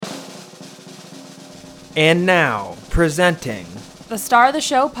And now, presenting the Star of the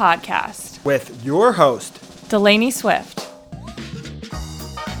Show podcast with your host, Delaney Swift.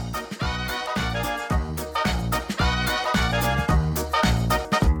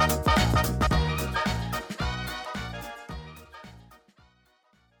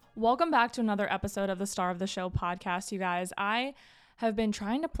 Welcome back to another episode of the Star of the Show podcast, you guys. I have been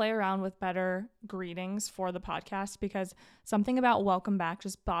trying to play around with better greetings for the podcast because something about welcome back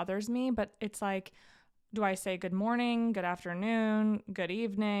just bothers me, but it's like, do I say good morning, good afternoon, good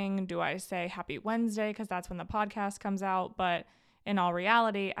evening? Do I say happy Wednesday because that's when the podcast comes out? But in all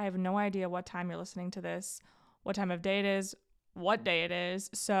reality, I have no idea what time you're listening to this, what time of day it is, what day it is.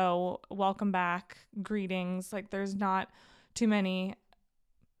 So welcome back, greetings. Like there's not too many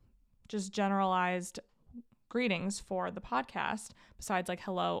just generalized greetings for the podcast besides like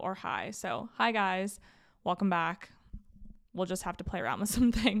hello or hi. So hi guys, welcome back. We'll just have to play around with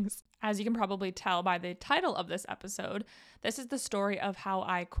some things. As you can probably tell by the title of this episode, this is the story of how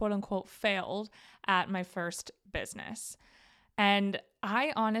I quote unquote failed at my first business. And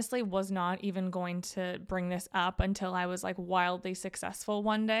I honestly was not even going to bring this up until I was like wildly successful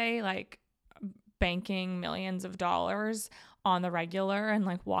one day, like banking millions of dollars on the regular and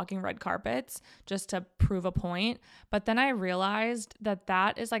like walking red carpets just to prove a point. But then I realized that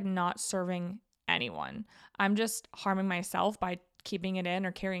that is like not serving anyone. I'm just harming myself by keeping it in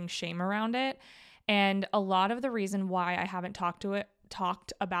or carrying shame around it. And a lot of the reason why I haven't talked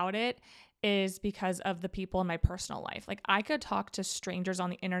about it is because of the people in my personal life. Like I could talk to strangers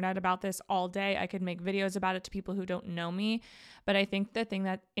on the internet about this all day. I could make videos about it to people who don't know me. But I think the thing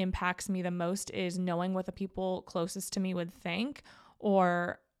that impacts me the most is knowing what the people closest to me would think,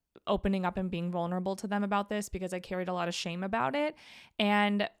 or opening up and being vulnerable to them about this because I carried a lot of shame about it.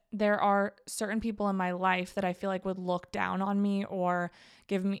 And there are certain people in my life that I feel like would look down on me or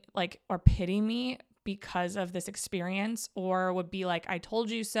give me like, or pity me because of this experience, or would be like, I told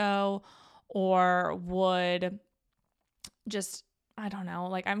you so, or would just, I don't know,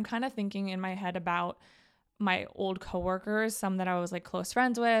 like I'm kind of thinking in my head about my old coworkers, some that I was like close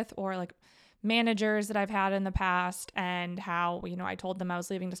friends with, or like managers that I've had in the past, and how, you know, I told them I was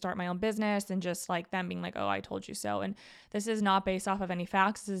leaving to start my own business, and just like them being like, oh, I told you so. And this is not based off of any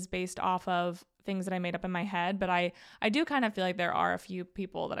facts. This is based off of things that I made up in my head. But I do kind of feel like there are a few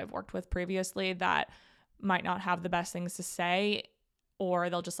people that I've worked with previously that might not have the best things to say,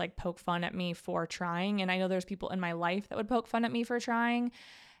 or they'll just like poke fun at me for trying. And I know there's people in my life that would poke fun at me for trying.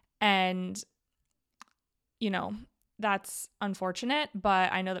 And, you know, that's unfortunate,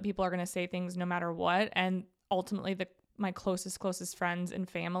 but I know that people are going to say things no matter what. And ultimately my closest friends and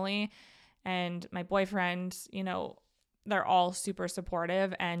family and my boyfriend, you know, they're all super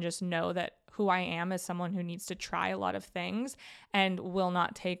supportive and just know that who I am is someone who needs to try a lot of things and will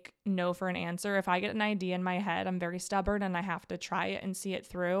not take no for an answer. If I get an idea in my head, I'm very stubborn and I have to try it and see it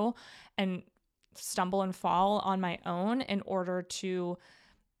through and stumble and fall on my own in order to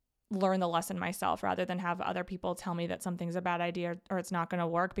learn the lesson myself, rather than have other people tell me that something's a bad idea or it's not going to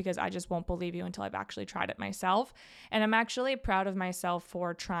work, because I just won't believe you until I've actually tried it myself. And I'm actually proud of myself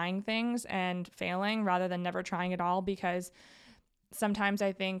for trying things and failing rather than never trying at all, because sometimes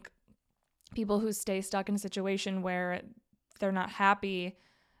I think people who stay stuck in a situation where they're not happy,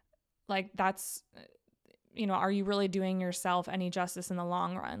 like that's, you know, are you really doing yourself any justice in the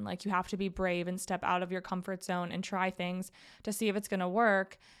long run? Like you have to be brave and step out of your comfort zone and try things to see if it's going to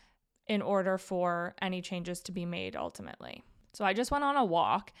work in order for any changes to be made ultimately. So I just went on a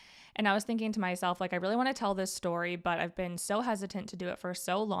walk and I was thinking to myself, like, I really want to tell this story, but I've been so hesitant to do it for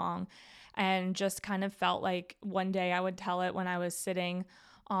so long, and just kind of felt like one day I would tell it when I was sitting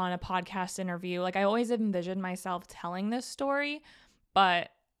on a podcast interview. Like I always envisioned myself telling this story, but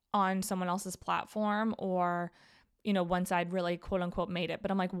on someone else's platform, or, you know, once I'd really quote unquote made it.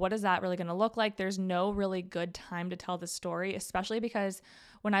 But I'm like, what is that really going to look like? There's no really good time to tell the story, especially because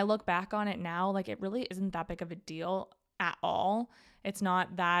when I look back on it now, like it really isn't that big of a deal at all. It's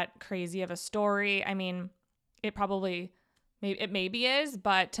not that crazy of a story. I mean, it maybe is,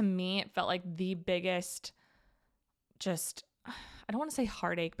 but to me, it felt like the biggest, just, I don't want to say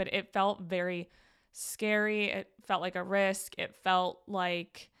heartache, but it felt very scary. It felt like a risk. It felt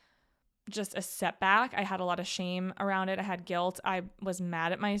like just a setback. I had a lot of shame around it. I had guilt. I was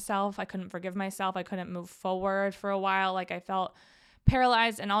mad at myself. I couldn't forgive myself. I couldn't move forward for a while. Like I felt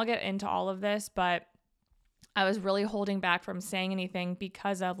paralyzed, and I'll get into all of this, but I was really holding back from saying anything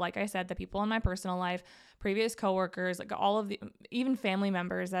because of, like I said, the people in my personal life, previous coworkers, like all of the, even family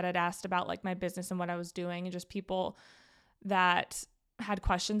members that had asked about like my business and what I was doing, and just people that had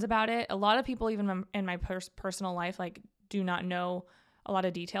questions about it. A lot of people, even in my personal life, like do not know a lot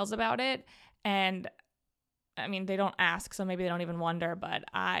of details about it. And I mean, they don't ask, so maybe they don't even wonder, but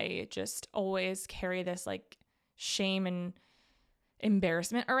I just always carry this like shame and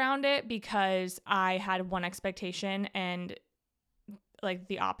embarrassment around it because I had one expectation and like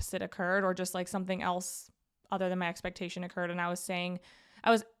the opposite occurred, or just like something else other than my expectation occurred. And I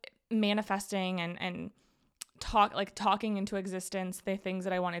was manifesting and talking into existence the things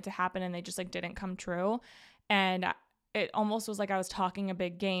that I wanted to happen, and they just like didn't come true. And it almost was like I was talking a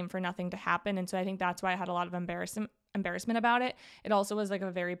big game for nothing to happen. And so I think that's why I had a lot of embarrassment about it. It also was like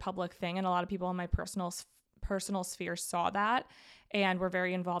a very public thing, and a lot of people in my personal sphere saw that and were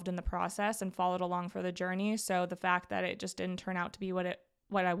very involved in the process and followed along for the journey. So the fact that it just didn't turn out to be what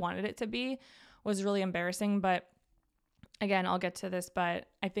I wanted it to be was really embarrassing. But again, I'll get to this, but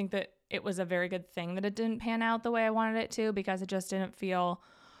I think that it was a very good thing that it didn't pan out the way I wanted it to, because it just didn't feel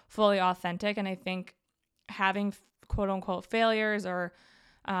fully authentic. And I think having quote unquote failures or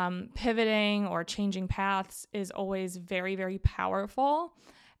pivoting or changing paths is always very, very powerful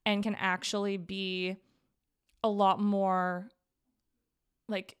and can actually be a lot more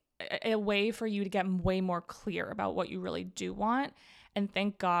like a way for you to get way more clear about what you really do want. And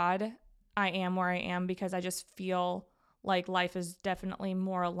thank God I am where I am, because I just feel like life is definitely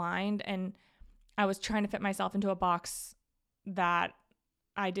more aligned. And I was trying to fit myself into a box that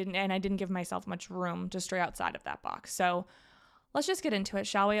I didn't give myself much room to stray outside of that box. So let's just get into it,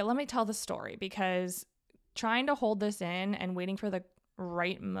 shall we? Let me tell the story, because trying to hold this in and waiting for the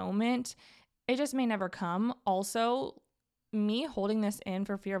right moment, it just may never come. Also, me holding this in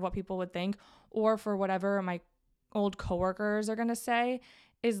for fear of what people would think, or for whatever my old coworkers are going to say,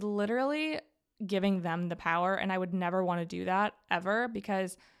 is literally giving them the power. And I would never want to do that ever,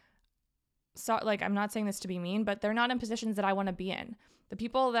 because I'm not saying this to be mean, but they're not in positions that I want to be in. The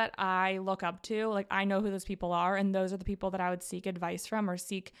people that I look up to, like, I know who those people are, and those are the people that I would seek advice from or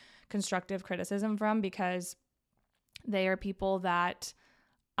seek constructive criticism from, because they are people that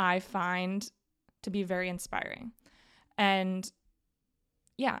I find to be very inspiring. And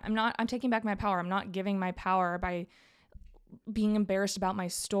yeah, I'm taking back my power. I'm not giving my power by being embarrassed about my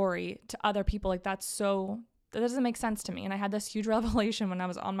story to other people. Like, that doesn't make sense to me. And I had this huge revelation when I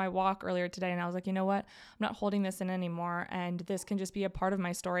was on my walk earlier today, and I was like, you know what? I'm not holding this in anymore, and this can just be a part of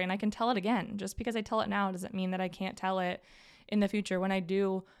my story, and I can tell it again. Just because I tell it now doesn't mean that I can't tell it in the future when I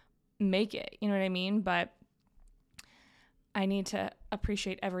do make it. You know what I mean? But I need to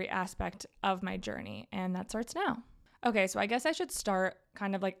appreciate every aspect of my journey, and that starts now. Okay, so I guess I should start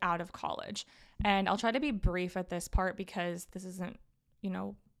kind of like out of college, and I'll try to be brief at this part because this isn't,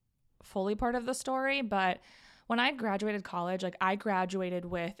 fully part of the story. But when I graduated college, like, I graduated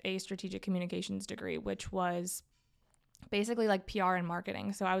with a strategic communications degree, which was basically like PR and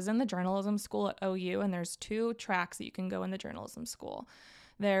marketing. So I was in the journalism school at OU, and there's 2 tracks that you can go in the journalism school.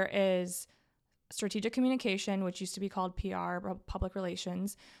 There is strategic communication, which used to be called PR, public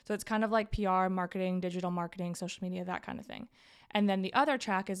relations. So it's kind of like PR, marketing, digital marketing, social media, that kind of thing. And then the other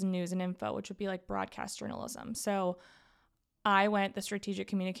track is news and info, which would be like broadcast journalism. So I went the strategic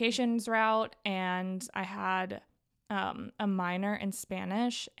communications route, and I had a minor in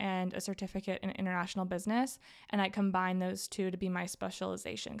Spanish and a certificate in international business. And I combined those 2 to be my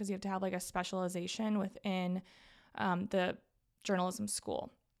specialization, because you have to have like a specialization within the journalism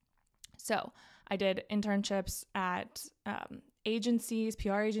school. So I did internships at agencies,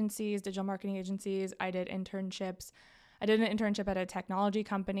 PR agencies, digital marketing agencies. I did an internship at a technology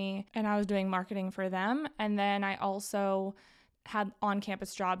company, and I was doing marketing for them. And then I also had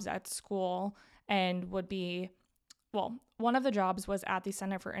on-campus jobs at school, and one of the jobs was at the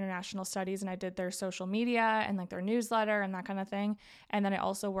Center for International Studies, and I did their social media and like their newsletter and that kind of thing. And then I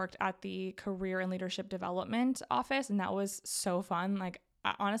also worked at the career and leadership development office, and that was so fun. Like,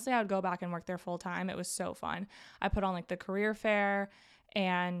 honestly, I would go back and work there full time. It was so fun. I put on like the career fair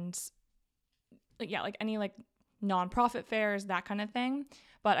and like any like nonprofit fairs, that kind of thing.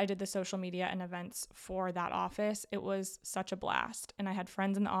 But I did the social media and events for that office. It was such a blast. And I had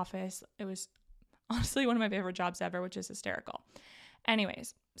friends in the office. It was honestly one of my favorite jobs ever, which is hysterical.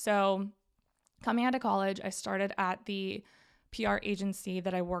 Anyways, so coming out of college, I started at the PR agency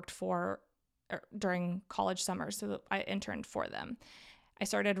that I worked for during college summers. So I interned for them. I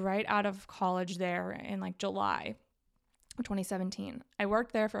started right out of college there in like July of 2017. I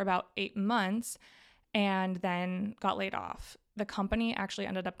worked there for about 8 months and then got laid off. The company actually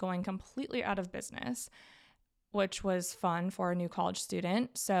ended up going completely out of business, which was fun for a new college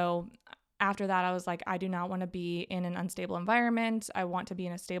student. So after that, I was like, I do not want to be in an unstable environment. I want to be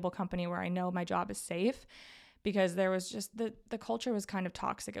in a stable company where I know my job is safe, because there was just the culture was kind of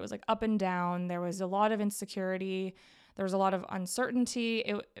toxic. It was like up and down. There was a lot of insecurity. There was a lot of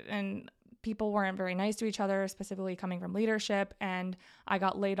uncertainty. And people weren't very nice to each other, specifically coming from leadership. And I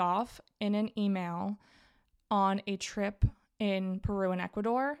got laid off in an email on a trip in Peru and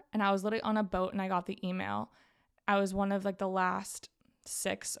Ecuador. And I was literally on a boat and I got the email. I was one of like the last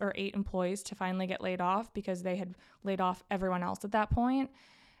 6 or 8 employees to finally get laid off because they had laid off everyone else at that point.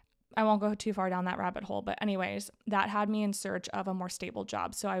 I won't go too far down that rabbit hole, but anyways, that had me in search of a more stable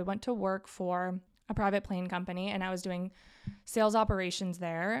job. So I went to work for a private plane company and I was doing sales operations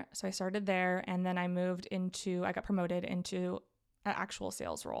there. So I started there and then I got promoted into an actual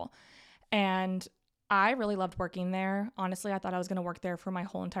sales role. And I really loved working there. Honestly, I thought I was going to work there for my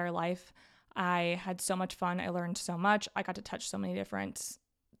whole entire life. I had so much fun. I learned so much. I got to touch so many different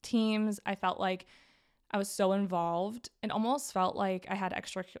teams. I felt like I was so involved. It almost felt like I had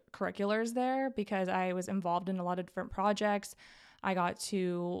extracurriculars there because I was involved in a lot of different projects. I got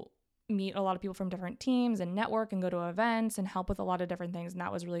to meet a lot of people from different teams and network and go to events and help with a lot of different things. And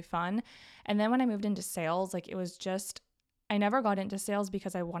that was really fun. And then when I moved into sales, like it was just, I never got into sales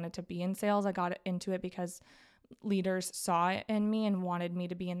because I wanted to be in sales. I got into it because leaders saw it in me and wanted me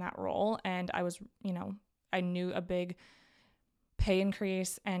to be in that role. And I was, I knew a big pay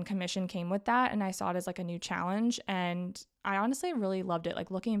increase and commission came with that. And I saw it as like a new challenge. And I honestly really loved it. Like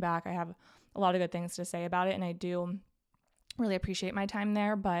looking back, I have a lot of good things to say about it. And I do really appreciate my time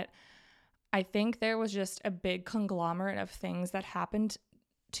there. But I think there was just a big conglomerate of things that happened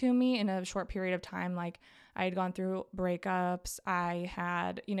to me in a short period of time. Like I had gone through breakups. I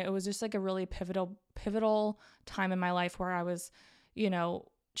had, it was just like a really pivotal time in my life where I was,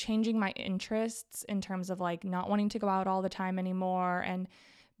 changing my interests in terms of like not wanting to go out all the time anymore. And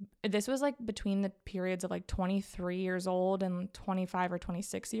this was like between the periods of like 23 years old and 25 or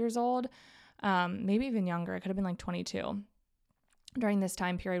 26 years old, maybe even younger. It could have been like 22 during this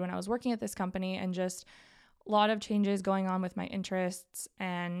time period when I was working at this company, and just a lot of changes going on with my interests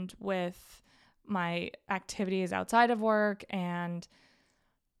and with my activities outside of work, and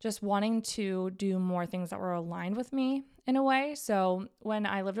just wanting to do more things that were aligned with me in a way. So when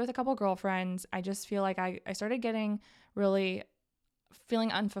I lived with a couple girlfriends, I just feel like I started getting really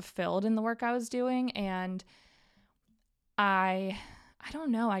feeling unfulfilled in the work I was doing. And I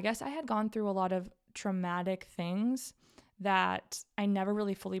don't know, I guess I had gone through a lot of traumatic things that I never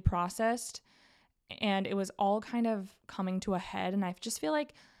really fully processed. And it was all kind of coming to a head. And I just feel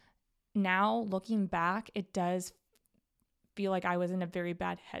like now looking back, it does feel like I was in a very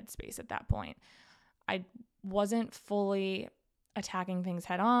bad headspace at that point. I wasn't fully attacking things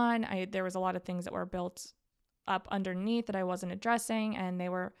head on. There was a lot of things that were built up underneath that I wasn't addressing. And they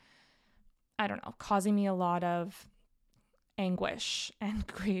were, causing me a lot of anguish and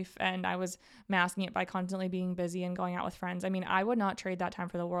grief, and I was masking it by constantly being busy and going out with friends. I mean, I would not trade that time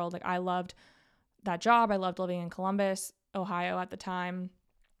for the world. Like I loved that job. I loved living in Columbus, Ohio at the time.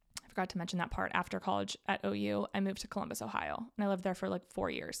 I forgot to mention that part. After college at OU, I moved to Columbus, Ohio, and I lived there for like 4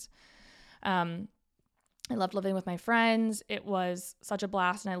 years. I loved living with my friends. It was such a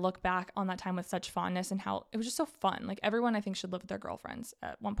blast, and I look back on that time with such fondness and how it was just so fun. Like everyone I think should live with their girlfriends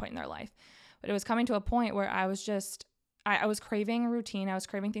at one point in their life. But it was coming to a point where I was just I was craving routine. I was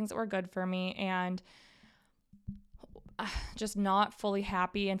craving things that were good for me, and just not fully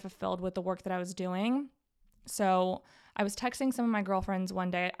happy and fulfilled with the work that I was doing. So I was texting some of my girlfriends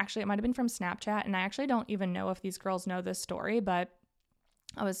one day. Actually, it might have been from Snapchat, and I actually don't even know if these girls know this story, but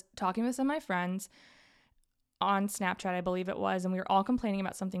I was talking with some of my friends on Snapchat, I believe it was, and we were all complaining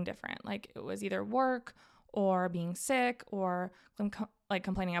about something different. Like it was either work or being sick or like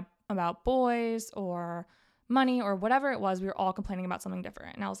complaining about boys or money or whatever it was. We were all complaining about something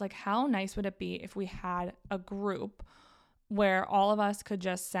different. And I was like, how nice would it be if we had a group where all of us could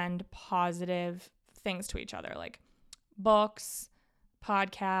just send positive things to each other, like books,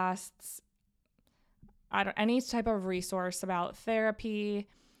 podcasts, any type of resource about therapy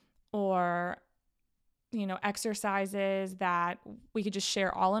or exercises that we could just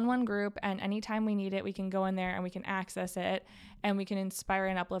share all in one group, and anytime we need it, we can go in there and we can access it, and we can inspire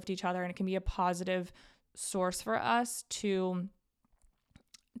and uplift each other, and it can be a positive source for us to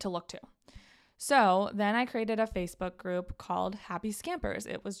look to. So then I created a Facebook group called Happy Scampers.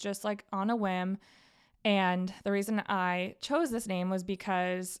 It was just like on a whim, and the reason I chose this name was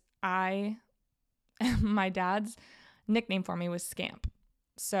because my dad's nickname for me was Scamp.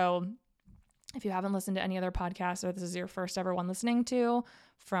 So if you haven't listened to any other podcasts, or this is your first ever one listening to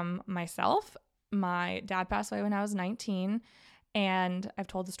from myself, my dad passed away when I was 19, and I've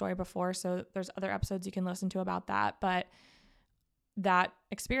told the story before, so there's other episodes you can listen to about that, but that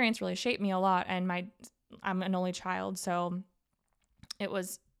experience really shaped me a lot, and I'm an only child, so it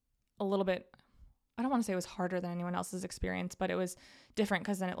was a little bit I don't want to say it was harder than anyone else's experience, but it was different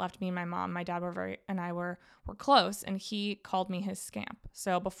because then it left me and my mom. My dad and I were close, and he called me his scamp.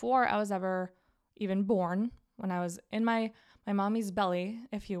 So before I was ever even born, when I was in my mommy's belly,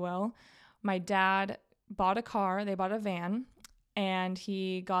 if you will, my dad bought a car, they bought a van, and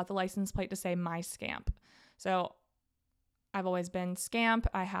he got the license plate to say my scamp. So I've always been scamp.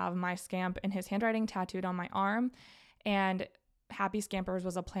 I have my scamp in his handwriting tattooed on my arm, and Happy Scampers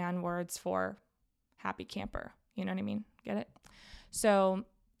was a play on words for happy camper. You know what I mean? Get it? So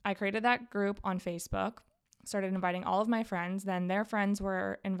I created that group on Facebook, started inviting all of my friends. Then their friends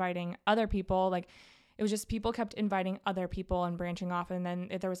were inviting other people. Like, it was just people kept inviting other people and branching off. And then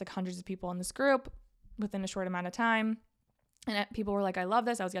there was like hundreds of people in this group within a short amount of time. And people were like, I love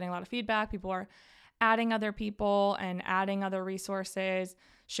this. I was getting a lot of feedback. People were adding other people and adding other resources,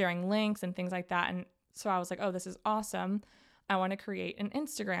 sharing links and things like that. And so I was like, oh, this is awesome. I want to create an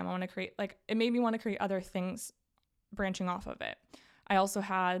Instagram. I want to create, like, it made me want to create other things branching off of it. I also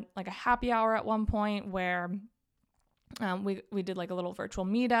had like a happy hour at one point where we did like a little virtual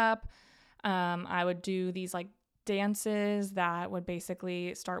meetup. I would do these like dances that would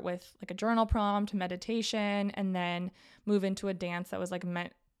basically start with like a journal prompt, meditation, and then move into a dance that was like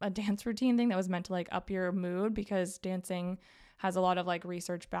a dance routine thing that was meant to like up your mood, because dancing has a lot of like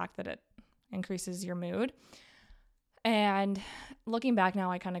research back that it increases your mood. And looking back now,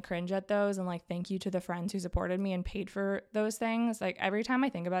 I kind of cringe at those, and like, thank you to the friends who supported me and paid for those things. Like, every time I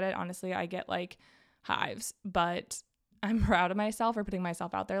think about it, honestly, I get like hives, but I'm proud of myself for putting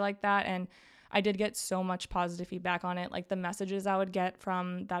myself out there like that. And I did get so much positive feedback on it. Like, the messages I would get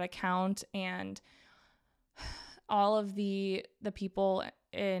from that account, and all of the people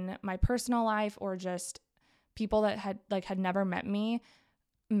in my personal life, or just people that had never met me,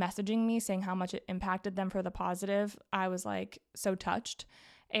 messaging me saying how much it impacted them for the positive. I was like so touched,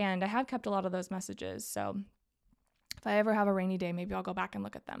 and I have kept a lot of those messages. So if I ever have a rainy day, maybe I'll go back and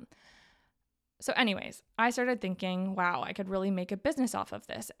look at them. So anyways, I started thinking, wow, I could really make a business off of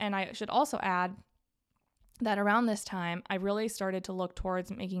this. And I should also add that around this time, I really started to look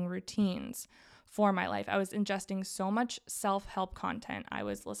towards making routines for my life. I was ingesting so much self-help content. I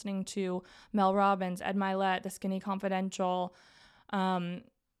was listening to Mel Robbins, Ed Milet, The Skinny Confidential,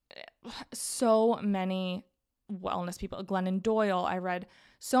 so many wellness people, Glennon Doyle. I read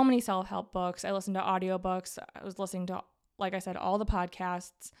so many self-help books. I listened to audiobooks. I was listening to, like I said, all the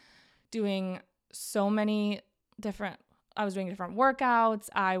podcasts, doing so many different, I was doing different workouts.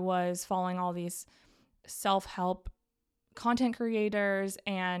 I was following all these self-help content creators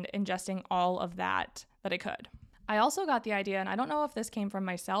and ingesting all of that I could. I also got the idea, and I don't know if this came from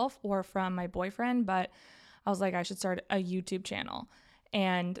myself or from my boyfriend, but I was like, I should start a YouTube channel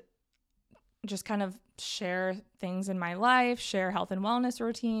and just kind of share things in my life, share health and wellness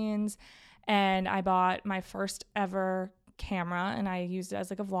routines. And I bought my first ever camera, and I used it as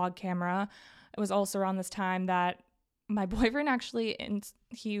like a vlog camera. It was also around this time that my boyfriend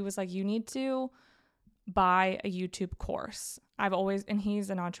he was like, you need to buy a YouTube course. And he's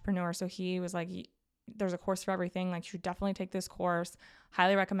an entrepreneur, so he was like, there's a course for everything. Like, you should definitely take this course.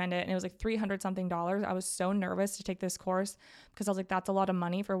 Highly recommend it. And it was like $300 something. I was so nervous to take this course because I was like, that's a lot of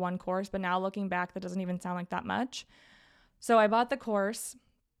money for one course. But now looking back, that doesn't even sound like that much. So I bought the course.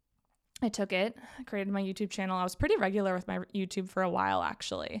 I took it, I created my YouTube channel. I was pretty regular with my YouTube for a while,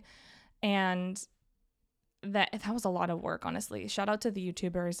 actually. And that was a lot of work, honestly. Shout out to the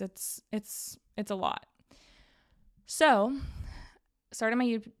YouTubers. It's a lot. So started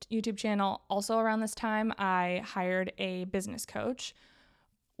my YouTube channel. Also around this time, I hired a business coach,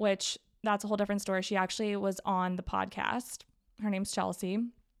 which that's a whole different story. She actually was on the podcast. Her name's Chelsea.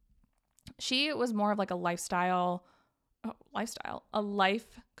 She was more of like a life coach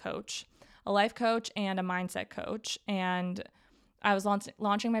and a mindset coach. And I was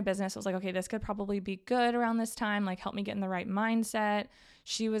launching my business. I was like, okay, this could probably be good around this time, like help me get in the right mindset.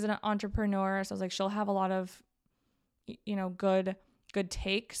 She was an entrepreneur. So I was like, she'll have a lot of, good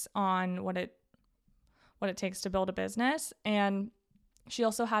takes on what it takes to build a business. And she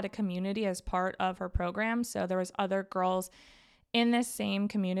also had a community as part of her program. So there was other girls in this same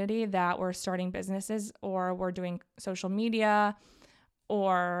community that were starting businesses or were doing social media,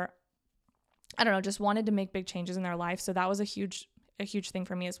 or I don't know, just wanted to make big changes in their life. So that was a huge thing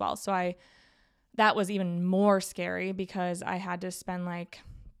for me as well. So that was even more scary because I had to spend like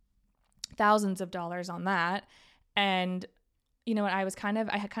thousands of dollars on that. And you know what, I had kind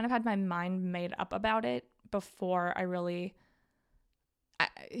of had my mind made up about it before I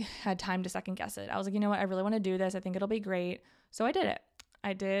had time to second guess it. I was like, you know what, I really want to do this. I think it'll be great. So I did it.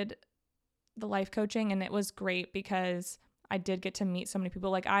 I did the life coaching, and it was great because I did get to meet so many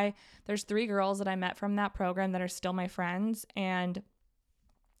people. Like there's 3 girls that I met from that program that are still my friends, and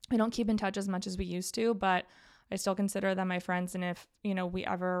we don't keep in touch as much as we used to, but I still consider them my friends. And if, we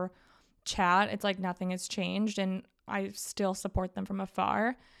ever chat, it's like nothing has changed, and I still support them from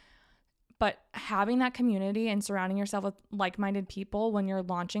afar. But having that community and surrounding yourself with like-minded people when you're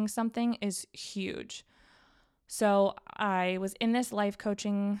launching something is huge. So I was in this life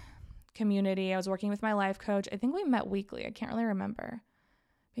coaching community. I was working with my life coach. I think we met weekly. I can't really remember.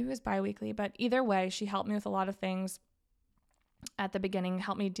 Maybe it was bi-weekly, but either way, she helped me with a lot of things at the beginning,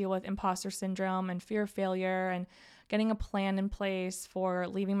 helped me deal with imposter syndrome and fear of failure and getting a plan in place for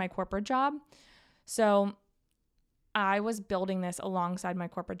leaving my corporate job. So I was building this alongside my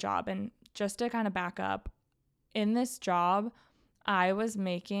corporate job. And just to kind of back up, in this job, I was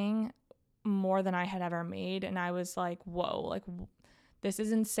making more than I had ever made. And I was like, whoa, like this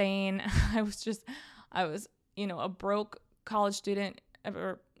is insane. I was a broke college student. I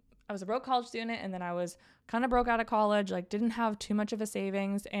was a broke college student, and then I was kind of broke out of college, like didn't have too much of a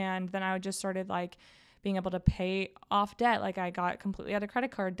savings. And then I just started like being able to pay off debt. Like I got completely out of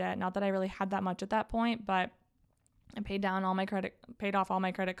credit card debt. Not that I really had that much at that point, but I paid off all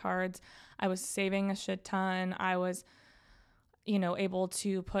my credit cards. I was saving a shit ton. I was, able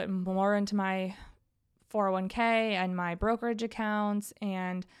to put more into my 401k and my brokerage accounts.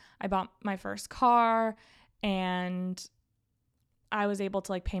 And I bought my first car, and I was able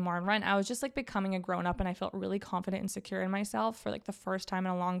to like pay more in rent. I was just like becoming a grown up, and I felt really confident and secure in myself for like the first time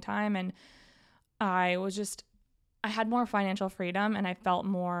in a long time. And I had more financial freedom, and I felt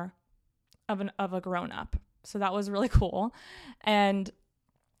more of a grown up. So that was really cool. And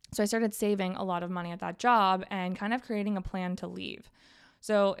so I started saving a lot of money at that job and kind of creating a plan to leave.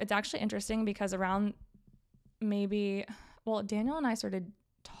 So it's actually interesting because around Daniel and I started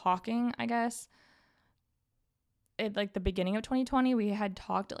talking, I guess, at like the beginning of 2020. We had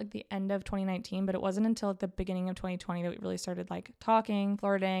talked at like the end of 2019, but it wasn't until at the beginning of 2020 that we really started like talking,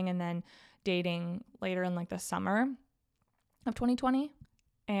 flirting, and then dating later in like the summer of 2020.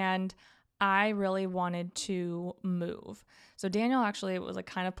 And I really wanted to move. So Daniel actually was like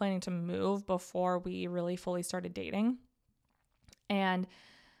kind of planning to move before we really fully started dating. And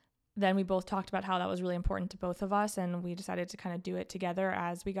then we both talked about how that was really important to both of us, and we decided to kind of do it together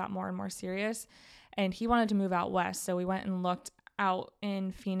as we got more and more serious. And he wanted to move out west, so we went and looked out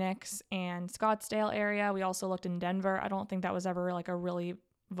in Phoenix and Scottsdale area. We also looked in Denver. I don't think that was ever like a really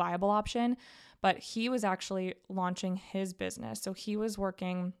viable option, but he was actually launching his business. So he was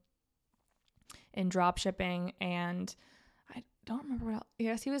working in drop shipping, and I don't remember what else.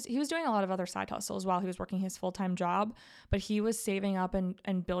 Yes, he was doing a lot of other side hustles while he was working his full-time job, but he was saving up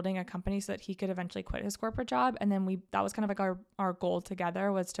and building a company so that he could eventually quit his corporate job. And then that was kind of like our goal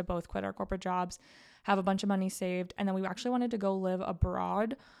together, was to both quit our corporate jobs, have a bunch of money saved. And then we actually wanted to go live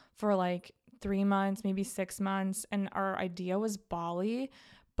abroad for like 3 months, maybe 6 months. And our idea was Bali,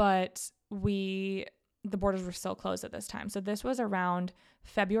 but the borders were still closed at this time. So this was around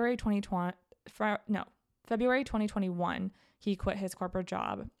February 2021, he quit his corporate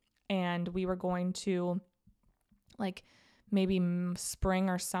job, and we were going to like maybe spring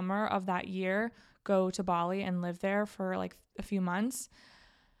or summer of that year go to Bali and live there for like a few months.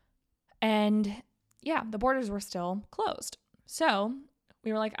 And yeah, the borders were still closed. So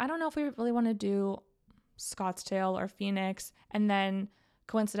we were like, I don't know if we really want to do Scottsdale or Phoenix. And then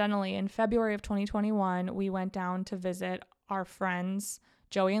coincidentally, in February of 2021, we went down to visit our friends,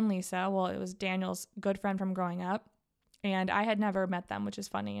 Joey and Lisa. Well, it was Daniel's good friend from growing up. And I had never met them, which is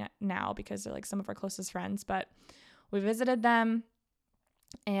funny now because they're like some of our closest friends. But we visited them,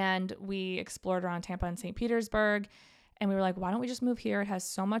 and we explored around Tampa and St. Petersburg. And we were like, why don't we just move here? It has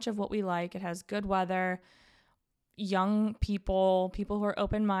so much of what we like. It has good weather, young people who are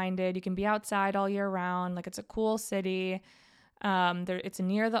open-minded. You can be outside all year round. Like, it's a cool city. It's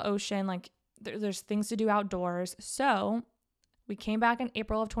near the ocean. Like, there's things to do outdoors. So we came back in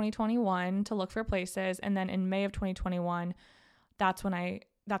April of 2021 to look for places. And then in May of 2021, that's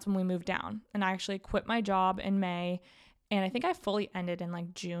when we moved down. And I actually quit my job in May. And I think I fully ended in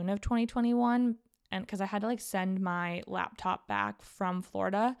like June of 2021. And because I had to like send my laptop back from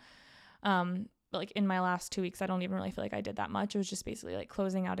Florida. Like in my last 2 weeks, I don't even really feel like I did that much. It was just basically like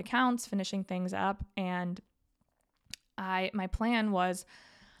closing out accounts, finishing things up. And my plan was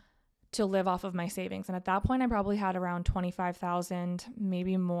to live off of my savings. And at that point, I probably had around $25,000,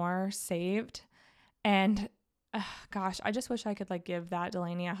 maybe more saved. And gosh, I just wish I could like give that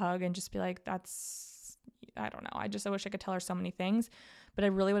Delaney a hug and just be like, I don't know. I wish I could tell her so many things, but I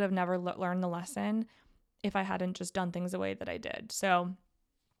really would have never learned the lesson if I hadn't just done things the way that I did. So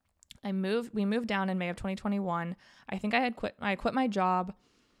We moved down in May of 2021. I think I quit my job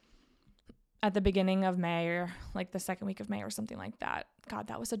at the beginning of May, or like the second week of May or something like that. God,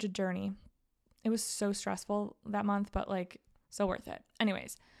 that was such a journey. It was so stressful that month, but like so worth it.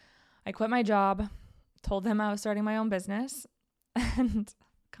 Anyways, I quit my job, told him I was starting my own business, and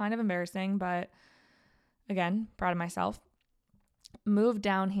kind of embarrassing, but again, proud of myself. Moved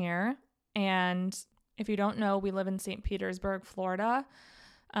down here, and if you don't know, we live in St. Petersburg, Florida.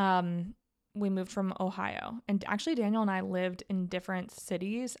 We moved from Ohio, and actually Daniel and I lived in different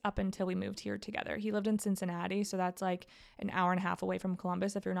cities up until we moved here together. He lived in Cincinnati, so that's like an hour and a half away from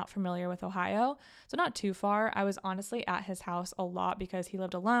Columbus if you're not familiar with Ohio. So not too far. I was honestly at his house a lot because he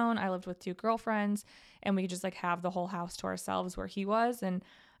lived alone. I lived with 2 girlfriends, and we just like have the whole house to ourselves where he was, and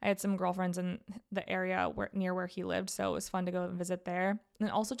I had some girlfriends in the area near where he lived, so it was fun to go and visit there. And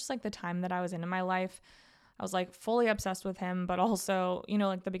also just like the time that I was in my life, I was like fully obsessed with him, but also, you know,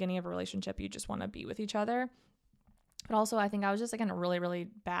 like the beginning of a relationship, you just want to be with each other. But also I think I was just like in a really, really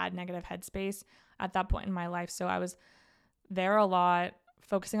bad negative headspace at that point in my life. So I was there a lot,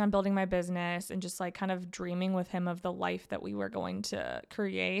 focusing on building my business and just like kind of dreaming with him of the life that we were going to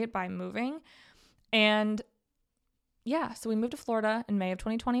create by moving. And yeah, so we moved to Florida in May of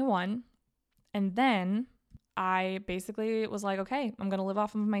 2021. And then I basically was like, okay, I'm going to live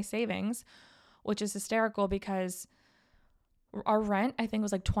off of my savings, which is hysterical because our rent, I think,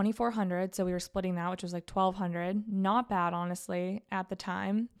 was like $2,400. So we were splitting that, which was like $1,200. Not bad, honestly, at the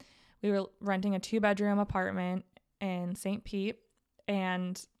time. We were renting a 2-bedroom apartment in St. Pete,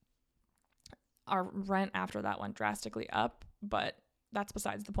 and our rent after that went drastically up, but that's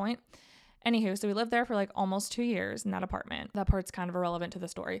besides the point. Anywho, so we lived there for like almost 2 years in that apartment. That part's kind of irrelevant to the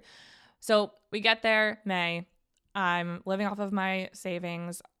story. So we get there, May. I'm living off of my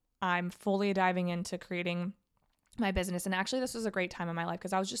savings. I'm fully diving into creating my business. And actually, this was a great time in my life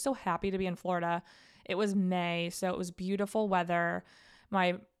because I was just so happy to be in Florida. It was May, so it was beautiful weather.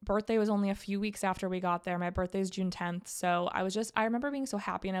 My birthday was only a few weeks after we got there. My birthday is June 10th. So I remember being so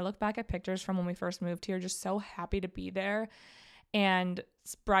happy. And I look back at pictures from when we first moved here, just so happy to be there. And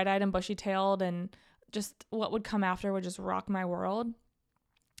bright-eyed and bushy-tailed, and just what would come after would just rock my world.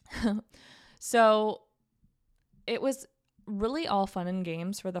 So it was really all fun and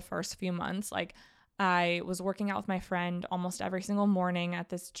games for the first few months. Like, I was working out with my friend almost every single morning at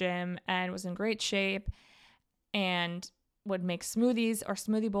this gym and was in great shape, and would make smoothies or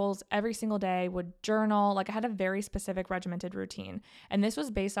smoothie bowls every single day, would journal. Like, I had a very specific regimented routine. And this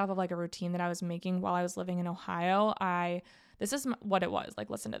was based off of like a routine that I was making while I was living in Ohio. This is what it was.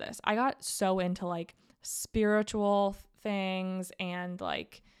 Like, listen to this. I got so into like spiritual things and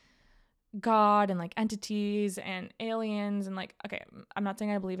like God and like entities and aliens and like, okay, I'm not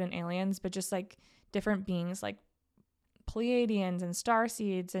saying I believe in aliens, but just like different beings like Pleiadians and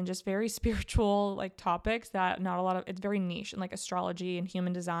starseeds and just very spiritual like topics that not a lot of, it's very niche, and like astrology and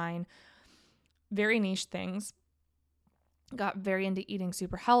human design, very niche things. Got very into eating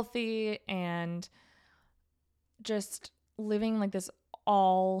super healthy and just living like this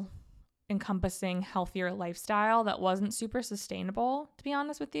all encompassing healthier lifestyle that wasn't super sustainable, to be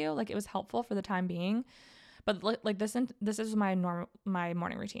honest with you. Like, it was helpful for the time being, but like this is my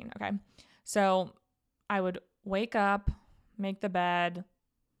morning routine. Okay. So I would wake up, make the bed,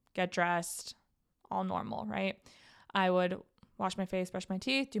 get dressed, all normal, right? I would wash my face, brush my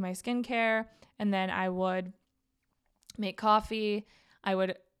teeth, do my skincare, and then I would make coffee. I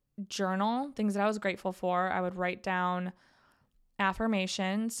would journal things that I was grateful for. I would write down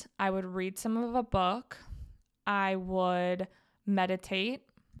affirmations. I would read some of a book. I would meditate.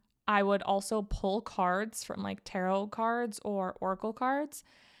 I would also pull cards from like tarot cards or oracle cards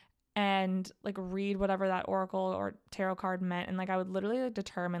and like read whatever that oracle or tarot card meant. And like I would literally like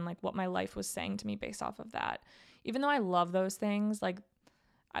determine like what my life was saying to me based off of that. Even though I love those things, like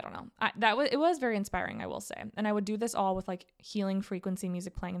I don't know, it was very inspiring, I will say. And I would do this all with like healing frequency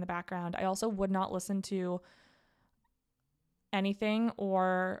music playing in the background. I also would not listen to anything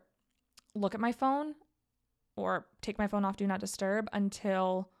or look at my phone or take my phone off do not disturb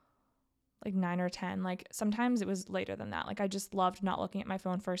until like 9 or 10. Like sometimes it was later than that. Like I just loved not looking at my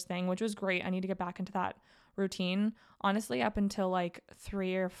phone first thing, which was great. I need to get back into that routine. Honestly, up until like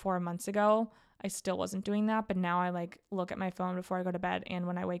 3 or 4 months ago, I still wasn't doing that, but now I like look at my phone before I go to bed and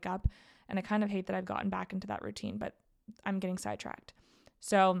when I wake up, and I kind of hate that I've gotten back into that routine, but I'm getting sidetracked.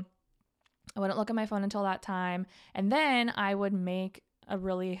 So I wouldn't look at my phone until that time, and then I would make a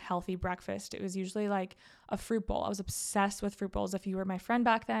really healthy breakfast. It was usually like a fruit bowl. I was obsessed with fruit bowls. If you were my friend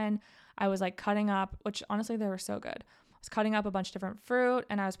back then, I was like cutting up, which honestly they were so good. I was cutting up a bunch of different fruit,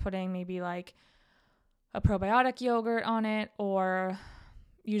 and I was putting maybe like a probiotic yogurt on it, or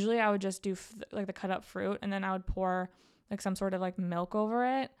usually I would just do like the cut up fruit, and then I would pour like some sort of like milk over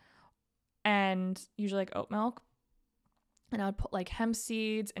it, and usually like oat milk. And I would put like hemp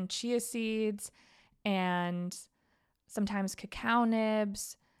seeds and chia seeds and sometimes cacao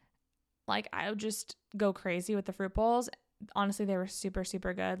nibs. Like I would just go crazy with the fruit bowls. Honestly, they were super,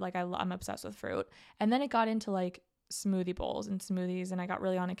 super good. Like I'm obsessed with fruit. And then it got into like smoothie bowls and smoothies, and I got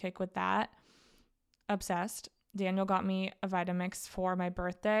really on a kick with that. Obsessed. Daniel got me a Vitamix for my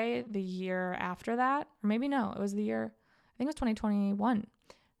birthday the year after that. Or maybe no, it was the year, I think it was 2021.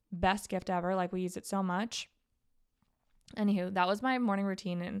 Best gift ever. Like we used it so much. Anywho, that was my morning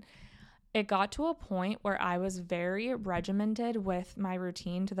routine, and it got to a point where I was very regimented with my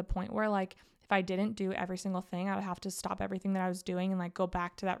routine, to the point where like if I didn't do every single thing, I would have to stop everything that I was doing and like go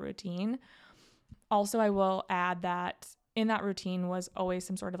back to that routine. Also, I will add that in that routine was always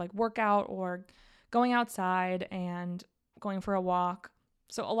some sort of like workout or going outside and going for a walk.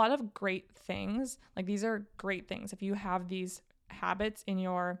 So a lot of great things. Like these are great things. If you have these habits in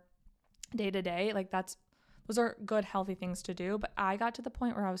your day to day, like those are good, healthy things to do. But I got to the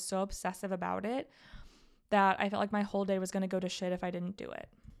point where I was so obsessive about it that I felt like my whole day was going to go to shit if I didn't do it.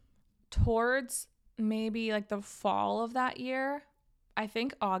 Towards maybe like the fall of that year, I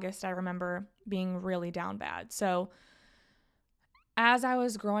think August, I remember being really down bad. So as I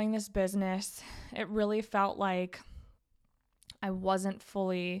was growing this business, it really felt like I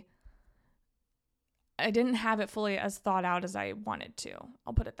didn't have it fully as thought out as I wanted to.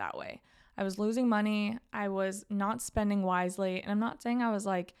 I'll put it that way. I was losing money. I was not spending wisely. And I'm not saying I was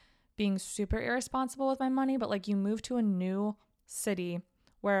like being super irresponsible with my money, but like you move to a new city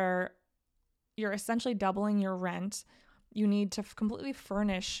where you're essentially doubling your rent. You need to completely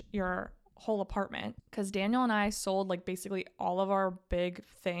furnish your whole apartment, because Daniel and I sold like basically all of our big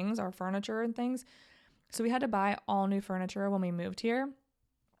things, our furniture and things. So we had to buy all new furniture when we moved here.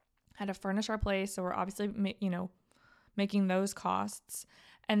 Had to furnish our place. So we're obviously, making those costs.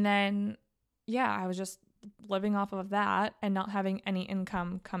 And then, I was just living off of that and not having any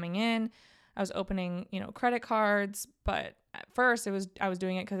income coming in. I was opening, credit cards, but at first I was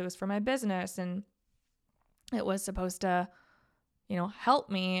doing it because it was for my business, and it was supposed to, help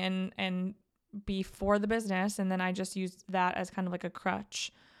me and be for the business. And then I just used that as kind of like a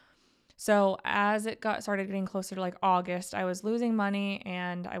crutch. So as it started getting closer to like August, I was losing money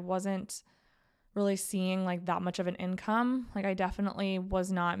and I wasn't really seeing like that much of an income. Like I definitely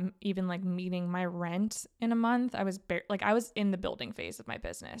was not even like meeting my rent in a month. I was I was in the building phase of my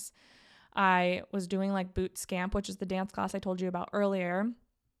business. I was doing like Boot Scamp, which is the dance class I told you about earlier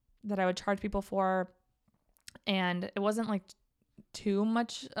that I would charge people for. And it wasn't like too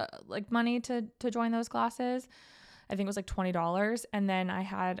much like money to join those classes. I think it was like $20. And then I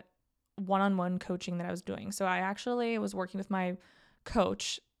had one-on-one coaching that I was doing. So I actually was working with my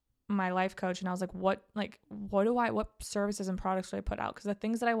coach, my life coach, and I was like, what services and products do I put out? Because the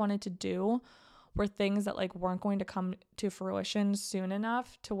things that I wanted to do were things that like weren't going to come to fruition soon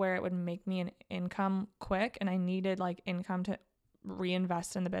enough to where it would make me an income quick, and I needed like income to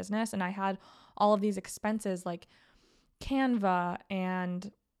reinvest in the business. And I had all of these expenses like Canva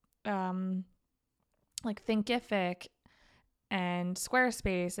and like Thinkific and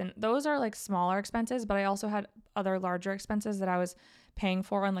Squarespace, and those are like smaller expenses, but I also had other larger expenses that I was paying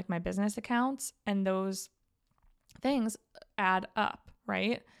for on like my business accounts, and those things add up,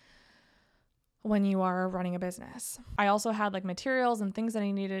 right? When you are running a business. I also had like materials and things that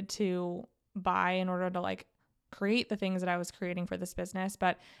I needed to buy in order to like create the things that I was creating for this business.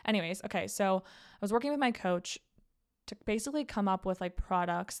 But anyways, okay, so I was working with my coach to basically come up with like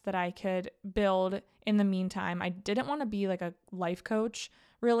products that I could build in the meantime. I didn't want to be like a life coach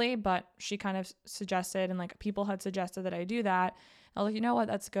really, but she kind of suggested, and like people had suggested that I do that. I was like, you know what,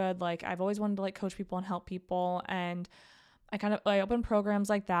 that's good. Like I've always wanted to like coach people and help people. And I opened programs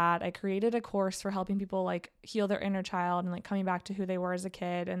like that. I created a course for helping people like heal their inner child and like coming back to who they were as a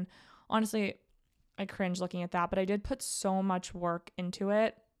kid. And honestly, I cringe looking at that, but I did put so much work into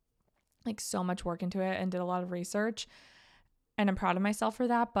it, and did a lot of research, and I'm proud of myself for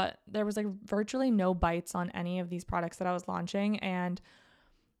that. But there was like virtually no bites on any of these products that I was launching, and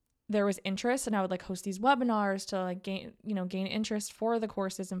there was interest, and I would like host these webinars to like gain interest for the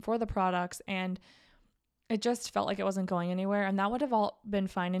courses and for the products. And it just felt like it wasn't going anywhere. And that would have all been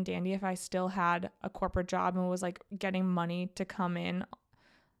fine and dandy if I still had a corporate job and was like getting money to come in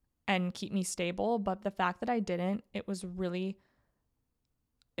and keep me stable. But the fact that I didn't, it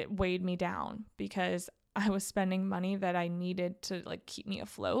weighed me down, because I was spending money that I needed to like keep me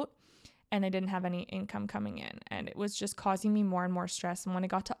afloat, and I didn't have any income coming in, and it was just causing me more and more stress. And when it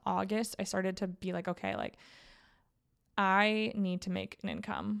got to August, I started to be like, okay, like I need to make an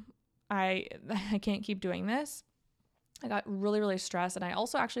income. I can't keep doing this. I got really, really stressed. And I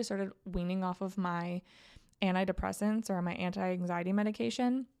also actually started weaning off of my antidepressants or my anti-anxiety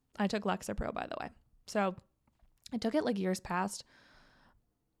medication. I took Lexapro, by the way. So I took it like years past.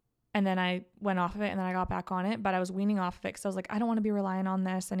 And then I went off of it and then I got back on it. But I was weaning off of it because I was like, I don't want to be relying on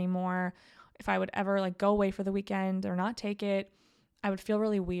this anymore. If I would ever like go away for the weekend or not take it, I would feel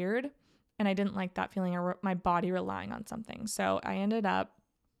really weird. And I didn't like that feeling of my body relying on something. So I ended up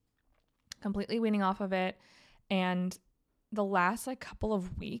completely weaning off of it. And the last like couple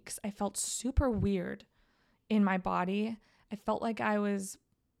of weeks, I felt super weird in my body. I felt like I was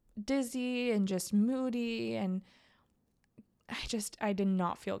dizzy and just moody, and I did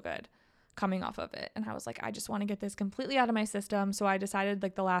not feel good coming off of it. And I was like, I just want to get this completely out of my system. So I decided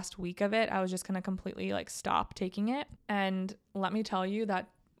like the last week of it, I was just going to completely like stop taking it. And let me tell you, that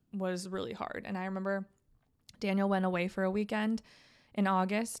was really hard. And I remember Daniel went away for a weekend in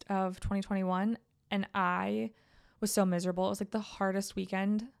August of 2021, and I was so miserable. It was like the hardest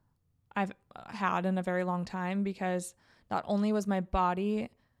weekend I've had in a very long time, because not only was my body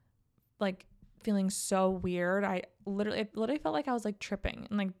like feeling so weird, it literally felt like I was like tripping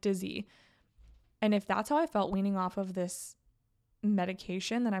and like dizzy. And if that's how I felt weaning off of this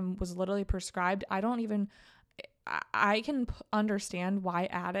medication that I was literally prescribed, I can understand why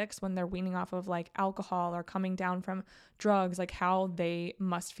addicts, when they're weaning off of like alcohol or coming down from drugs, like how they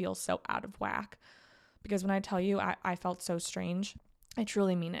must feel so out of whack. Because when I tell you, I felt so strange. I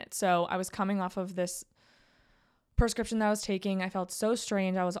truly mean it. So I was coming off of this prescription that I was taking. I felt so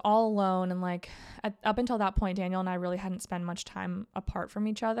strange. I was all alone. And like up until that point, Daniel and I really hadn't spent much time apart from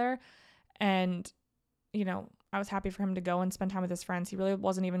each other. And, you know, I was happy for him to go and spend time with his friends. He really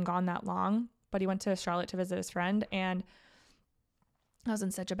wasn't even gone that long, but he went to Charlotte to visit his friend. And I was in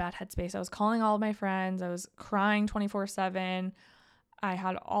such a bad headspace. I was calling all of my friends. I was crying 24/7. I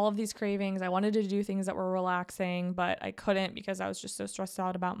had all of these cravings. I wanted to do things that were relaxing, but I couldn't because I was just so stressed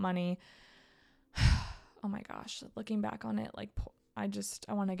out about money. Oh my gosh, looking back on it, like I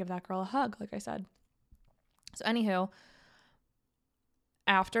want to give that girl a hug, like I said. So anywho,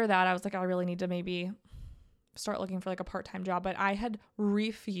 after that, I was like, I really need to maybe start looking for like a part-time job, but I had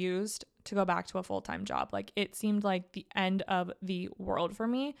refused to go back to a full-time job. Like it seemed like the end of the world for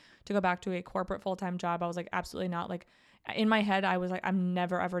me to go back to a corporate full-time job. I was like, absolutely not. Like in my head, I was like, I'm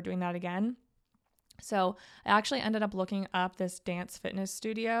never ever doing that again. So I actually ended up looking up this dance fitness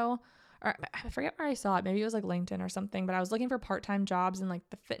studio, or I forget where I saw it. Maybe it was like LinkedIn or something, but I was looking for part-time jobs in like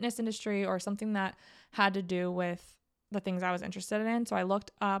the fitness industry or something that had to do with the things I was interested in. So I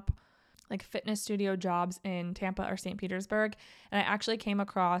looked up like fitness studio jobs in Tampa or St. Petersburg, and I actually came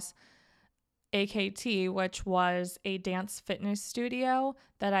across AKT, which was a dance fitness studio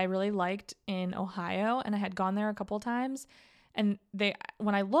that I really liked in Ohio, and I had gone there a couple times. And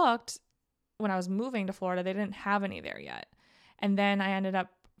when I was moving to Florida, they didn't have any there yet. And then I ended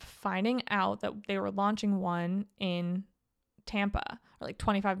up finding out that they were launching one in Tampa, or like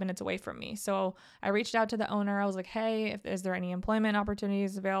 25 minutes away from me. So I reached out to the owner. I was like, hey, is there any employment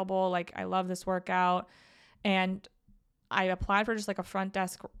opportunities available? Like, I love this workout. And I applied for just like a front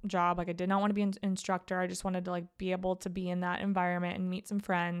desk job. Like I did not want to be an instructor. I just wanted to like be able to be in that environment and meet some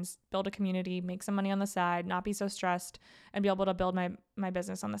friends, build a community, make some money on the side, not be so stressed, and be able to build my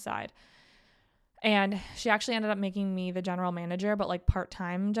business on the side. And she actually ended up making me the general manager, but like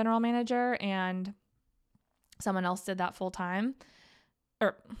part-time general manager, and someone else did that full-time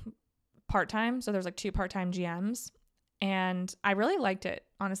or part-time. So there's like 2 part-time GMs. And I really liked it.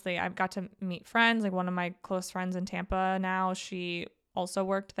 Honestly, I've got to meet friends. Like one of my close friends in Tampa now, she also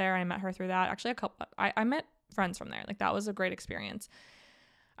worked there. I met her through that. Actually, I met friends from there. Like that was a great experience.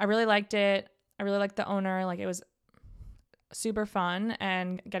 I really liked it. I really liked the owner. Like it was super fun,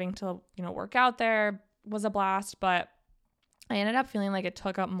 and getting to, work out there was a blast, but I ended up feeling like it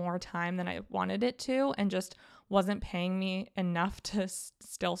took up more time than I wanted it to, and just wasn't paying me enough to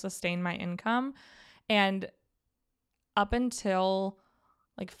still sustain my income. And up until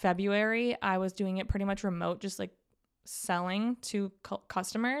like February, I was doing it pretty much remote, just like selling to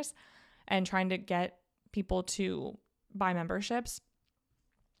customers and trying to get people to buy memberships.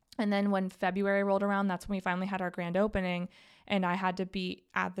 And then when February rolled around, that's when we finally had our grand opening, and I had to be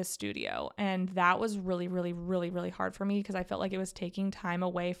at the studio. And that was really, really, really, really hard for me, because I felt like it was taking time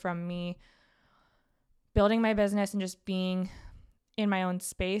away from me building my business and just being in my own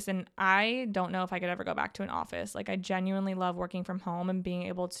space. And I don't know if I could ever go back to an office. Like I genuinely love working from home and being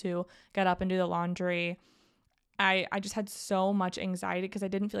able to get up and do the laundry. I just had so much anxiety because I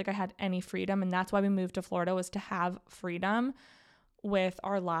didn't feel like I had any freedom. And that's why we moved to Florida, was to have freedom with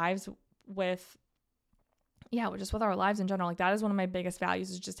our lives, with yeah, just with our lives in general. Like that is one of my biggest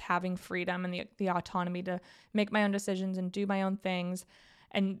values, is just having freedom and the autonomy to make my own decisions and do my own things.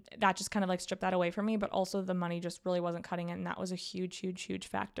 And that just kind of like stripped that away from me, but also the money just really wasn't cutting it. And that was a huge, huge, huge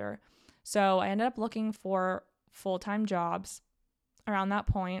factor. So I ended up looking for full-time jobs around that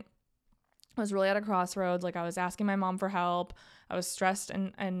point. I was really at a crossroads. Like I was asking my mom for help. I was stressed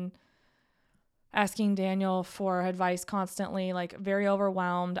and asking Daniel for advice constantly, like very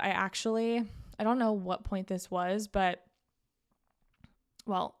overwhelmed. I don't know what point this was, but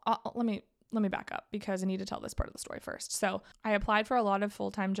well, let me back up because I need to tell this part of the story first. So I applied for a lot of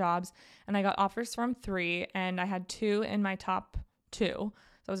full-time jobs and I got offers from 3, and I had 2 in my top 2. So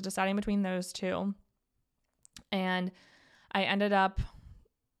I was deciding between those 2, and I ended up,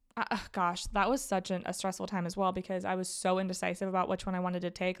 gosh, that was such a stressful time as well, because I was so indecisive about which one I wanted to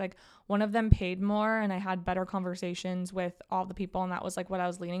take. Like one of them paid more and I had better conversations with all the people, and that was like what I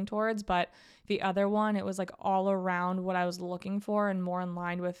was leaning towards. But the other one, it was like all around what I was looking for and more in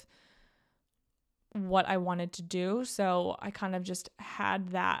line with what I wanted to do. So I kind of just had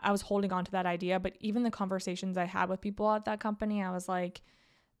that. I was holding on to that idea, but even the conversations I had with people at that company, I was like,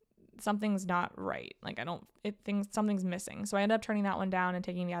 something's not right. Like something's missing. So I ended up turning that one down and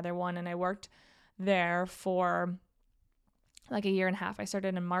taking the other one. And I worked there for like a year and a half. I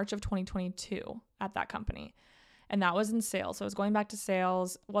started in March of 2022 at that company. And that was in sales. So I was going back to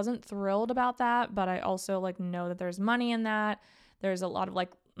sales. Wasn't thrilled about that, but I also like know that there's money in that. There's a lot of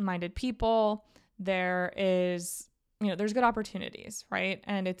like minded people. There is, there's good opportunities, right?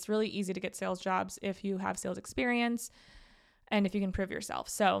 And it's really easy to get sales jobs if you have sales experience and if you can prove yourself.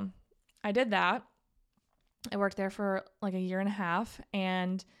 So I did that. I worked there for like a year and a half,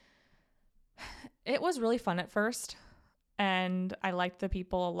 and it was really fun at first. And I liked the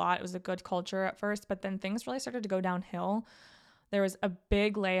people a lot. It was a good culture at first, but then things really started to go downhill. There was a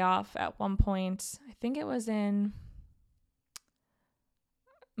big layoff at one point. I think it was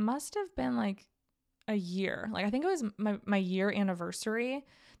must have been like a year. Like I think it was my year anniversary.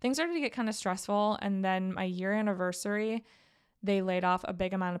 Things started to get kind of stressful. And then my year anniversary, they laid off a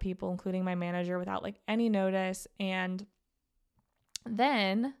big amount of people, including my manager, without like any notice. And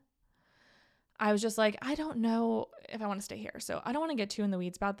then I was just like, I don't know if I want to stay here. So I don't want to get too in the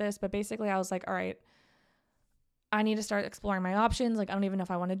weeds about this, but basically I was like, all right, I need to start exploring my options. Like, I don't even know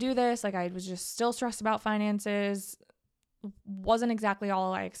if I want to do this. Like, I was just still stressed about finances. Wasn't exactly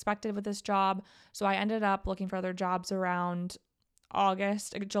all I expected with this job. So I ended up looking for other jobs around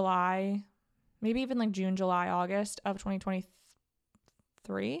August, July, maybe even like June, July, August of 2023.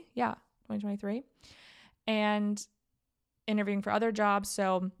 2023. And interviewing for other jobs.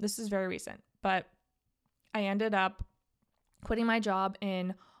 So this is very recent, but I ended up quitting my job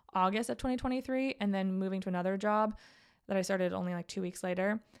in August of 2023 and then moving to another job that I started only like 2 weeks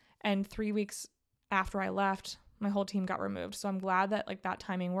later. And 3 weeks after I left, my whole team got removed. So I'm glad that like that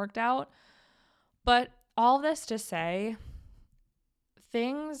timing worked out. But all this to say,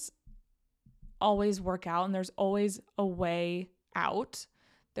 things always work out and there's always a way out.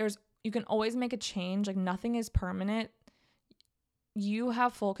 You can always make a change. Like nothing is permanent. You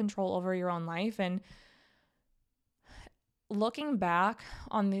have full control over your own life. And looking back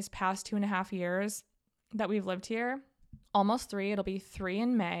on these past 2.5 years that we've lived here, almost 3, it'll be 3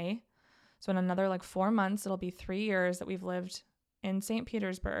 in May. So in another like 4 months, it'll be 3 years that we've lived in St.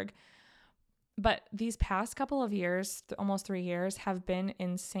 Petersburg. But these past couple of years, almost 3 years, have been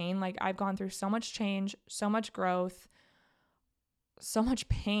insane. Like I've gone through so much change, so much growth, so much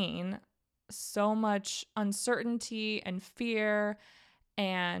pain, so much uncertainty and fear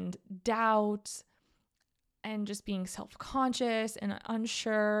and doubt and just being self-conscious and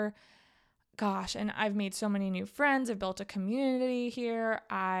unsure. Gosh, and I've made so many new friends. I've built a community here.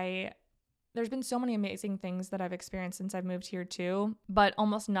 There's been so many amazing things that I've experienced since I've moved here too, but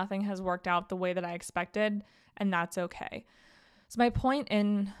almost nothing has worked out the way that I expected, and that's okay. So my point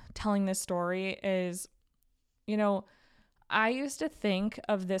in telling this story is, I used to think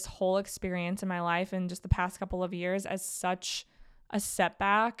of this whole experience in my life and just the past couple of years as such a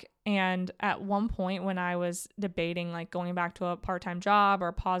setback. And at one point when I was debating like going back to a part-time job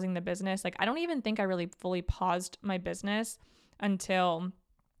or pausing the business, like I don't even think I really fully paused my business until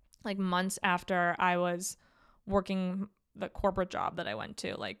like months after I was working the corporate job that I went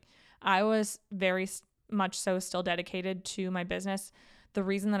to. Like I was very much so still dedicated to my business. The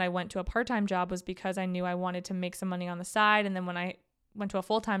reason that I went to a part-time job was because I knew I wanted to make some money on the side. And then when I went to a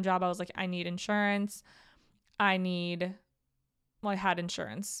full-time job, I was like, I need insurance. I had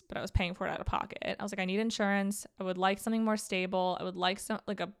insurance, but I was paying for it out of pocket. I was like, I need insurance. I would like something more stable. I would like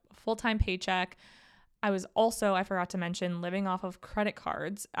a full-time paycheck. I forgot to mention, living off of credit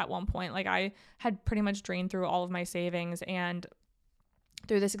cards at one point. Like I had pretty much drained through all of my savings, and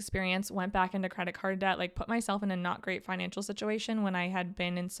through this experience went back into credit card debt, like put myself in a not great financial situation when I had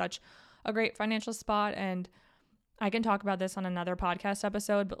been in such a great financial spot. And I can talk about this on another podcast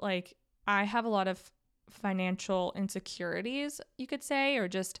episode, but like I have a lot of financial insecurities, you could say, or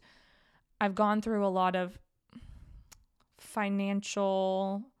just I've gone through a lot of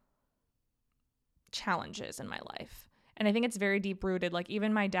financial challenges in my life. And I think it's very deep rooted. Like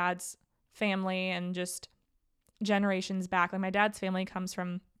even my dad's family and just generations back, like my dad's family comes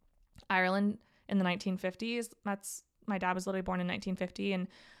from Ireland in the 1950s. My dad was literally born in 1950, and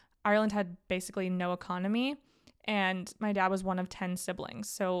Ireland had basically no economy. And my dad was one of 10 siblings.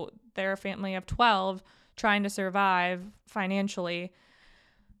 So they're a family of 12 trying to survive financially.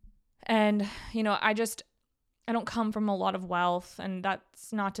 And, I don't come from a lot of wealth, and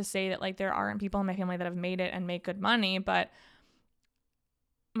that's not to say that like there aren't people in my family that have made it and make good money. But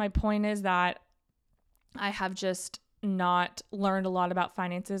my point is that I have just not learned a lot about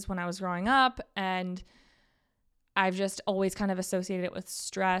finances when I was growing up, and I've just always kind of associated it with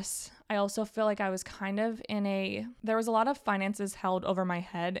stress. I also feel like I was kind of there was a lot of finances held over my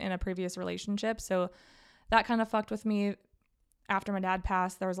head in a previous relationship. So that kind of fucked with me. After my dad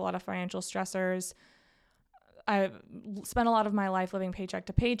passed, there was a lot of financial stressors. I spent a lot of my life living paycheck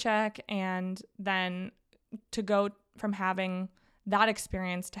to paycheck, and then to go from having that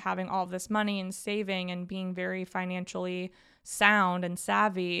experience to having all of this money and saving and being very financially sound and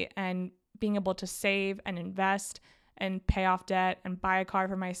savvy and being able to save and invest and pay off debt and buy a car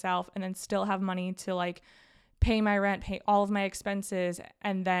for myself, and then still have money to like pay my rent, pay all of my expenses,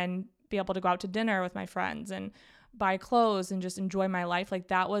 and then be able to go out to dinner with my friends and buy clothes and just enjoy my life. Like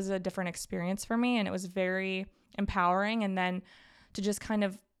that was a different experience for me, and it was very empowering. And then to just kind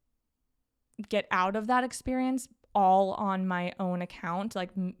of get out of that experience all on my own account, like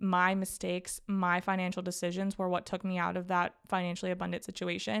my mistakes, my financial decisions were what took me out of that financially abundant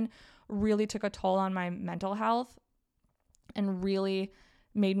situation, really took a toll on my mental health and really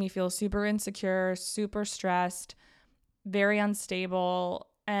made me feel super insecure, super stressed, very unstable.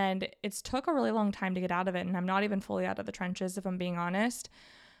 And it's took a really long time to get out of it. And I'm not even fully out of the trenches, if I'm being honest.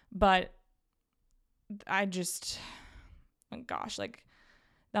 But gosh, like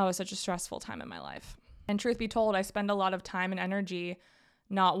that was such a stressful time in my life. And truth be told, I spend a lot of time and energy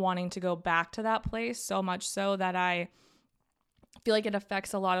not wanting to go back to that place, so much so that I feel like it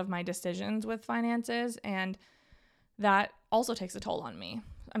affects a lot of my decisions with finances, and that also takes a toll on me.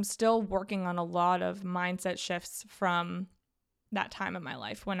 I'm still working on a lot of mindset shifts from that time in my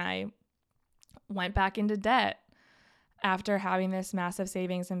life when I went back into debt after having this massive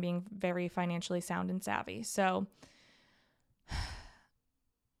savings and being very financially sound and savvy. So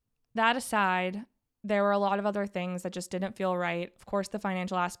that aside, there were a lot of other things that just didn't feel right. Of course, the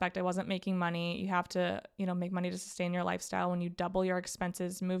financial aspect, I wasn't making money. You have to, make money to sustain your lifestyle. When you double your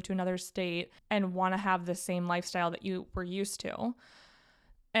expenses, move to another state, and want to have the same lifestyle that you were used to.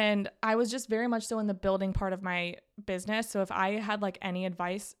 And I was just very much so in the building part of my business. So if I had like any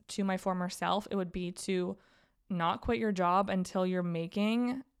advice to my former self, it would be to not quit your job until you're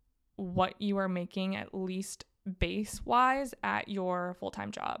making what you are making, at least base wise, at your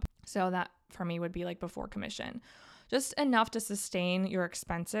full-time job. So that for me would be like before commission, just enough to sustain your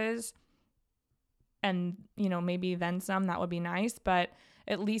expenses, and maybe then some. That would be nice, but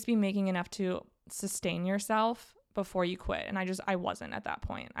at least be making enough to sustain yourself before you quit. And I wasn't at that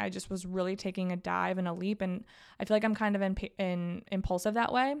point. I just was really taking a dive and a leap, and I feel like I'm kind of impulsive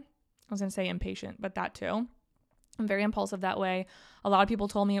that way. I was gonna say impatient, but that too. I'm very impulsive that way. A lot of people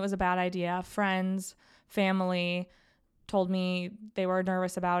told me it was a bad idea. Friends, family told me they were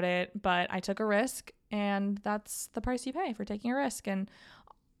nervous about it, but I took a risk, and that's the price you pay for taking a risk. And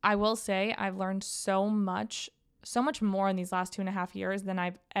I will say I've learned so much more in these last 2.5 years than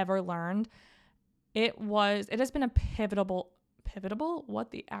I've ever learned. It has been a pivotal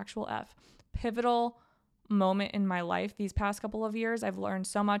moment in my life these past couple of years. I've learned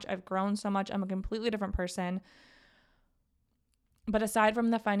so much. I've grown so much. I'm a completely different person. But aside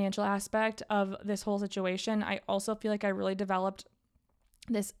from the financial aspect of this whole situation, I also feel like I really developed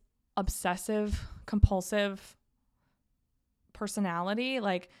this obsessive, compulsive personality.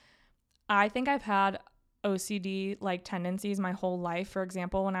 Like, I think I've had OCD like tendencies my whole life. For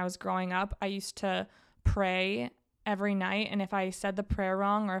example, when I was growing up, I used to pray every night, and if I said the prayer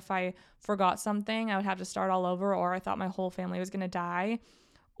wrong or if I forgot something, I would have to start all over, or I thought my whole family was going to die.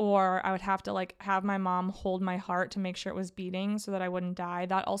 Or I would have to like have my mom hold my heart to make sure it was beating so that I wouldn't die.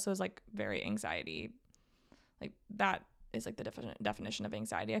 That also is like very anxiety. Like that is like the definition of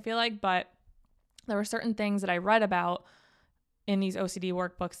anxiety, I feel like. But there were certain things that I read about in these OCD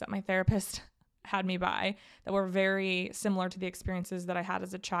workbooks that my therapist had me buy that were very similar to the experiences that I had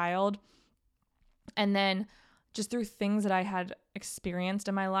as a child. And then just through things that I had experienced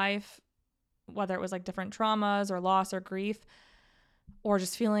in my life, whether it was like different traumas or loss or grief, or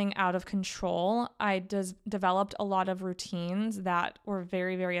just feeling out of control, I developed a lot of routines that were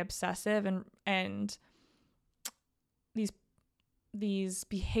very, very obsessive, and these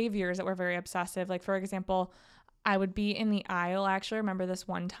behaviors that were very obsessive. Like, for example, I would be in the aisle. I actually remember this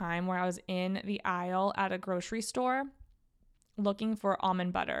one time where I was in the aisle at a grocery store looking for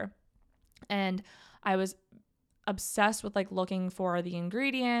almond butter. And I was obsessed with like looking for the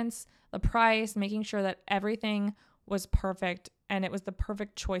ingredients, the price, making sure that everything was perfect and it was the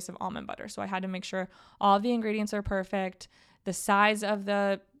perfect choice of almond butter. So I had to make sure all of the ingredients are perfect, the size of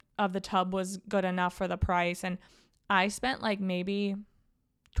the tub was good enough for the price. And I spent like maybe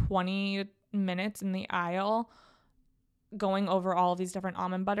 20 minutes in the aisle going over all of these different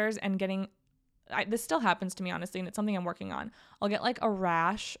almond butters and this still happens to me, honestly, and it's something I'm working on. I'll get like a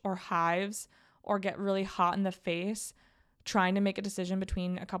rash or hives or get really hot in the face trying to make a decision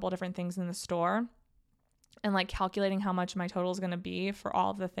between a couple different things in the store, and like calculating how much my total is going to be for all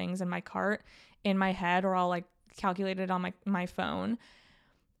of the things in my cart in my head, or I'll like calculate it on my phone.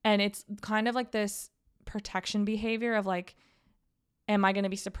 And it's kind of like this protection behavior of like, am I going to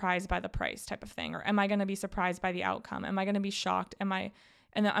be surprised by the price type of thing? Or am I going to be surprised by the outcome? Am I going to be shocked? Am I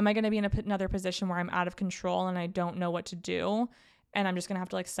going to be in another position where I'm out of control and I don't know what to do? And I'm just going to have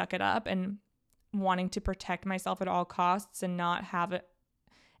to like suck it up, and wanting to protect myself at all costs and not have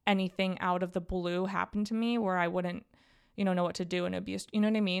anything out of the blue happen to me where I wouldn't, know what to do and abuse, you know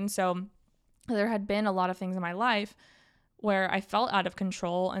what I mean? So there had been a lot of things in my life where I felt out of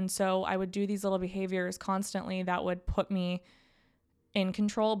control. And so I would do these little behaviors constantly that would put me in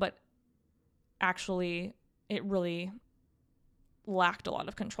control, but actually it really lacked a lot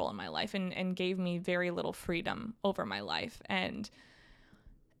of control in my life and gave me very little freedom over my life. And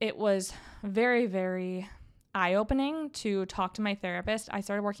it was very, very eye-opening to talk to my therapist. I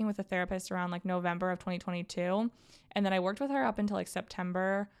started working with a therapist around like November of 2022. And then I worked with her up until like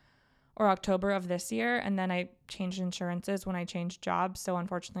September or October of this year. And then I changed insurances when I changed jobs. So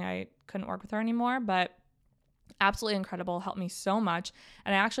unfortunately I couldn't work with her anymore, but absolutely incredible, helped me so much.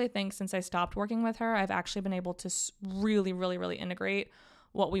 And I actually think since I stopped working with her, I've actually been able to really, really, really integrate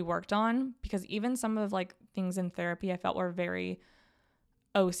what we worked on, because even some of like things in therapy I felt were very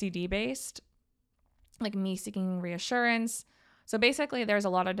OCD based, like me seeking reassurance. So basically there's a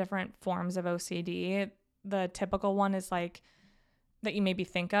lot of different forms of OCD. The typical one is like that you maybe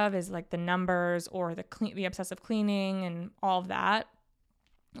think of is like the numbers or the obsessive cleaning and all of that,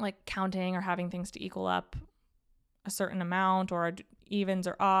 like counting or having things to equal up a certain amount or evens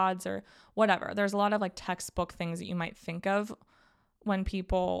or odds or whatever. There's a lot of like textbook things that you might think of when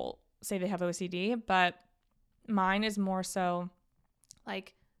people say they have OCD, but mine is more so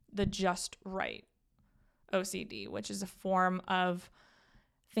like the just right OCD, which is a form of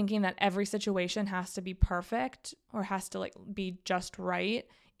thinking that every situation has to be perfect or has to like be just right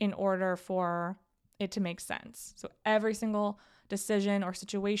in order for it to make sense. So every single decision or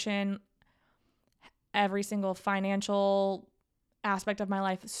situation, every single financial aspect of my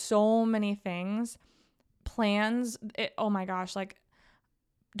life, so many things, plans, oh my gosh, like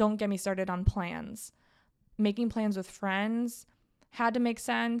don't get me started on plans. Making plans with friends had to make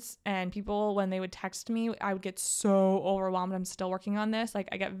sense, and people, when they would text me, I would get so overwhelmed. I'm still working on this. Like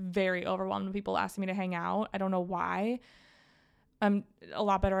I get very overwhelmed when people ask me to hang out. I don't know why. I'm a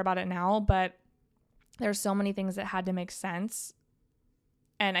lot better about it now, but there's so many things that had to make sense.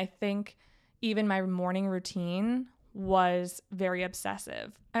 And I think even my morning routine was very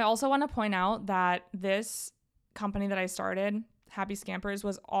obsessive. I also want to point out that this company that I started, Happy Scampers,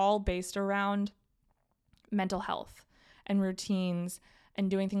 was all based around mental health and routines and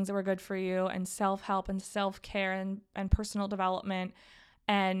doing things that were good for you and self-help and self-care and personal development.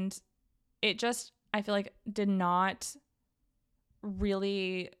 And it just, I feel like, did not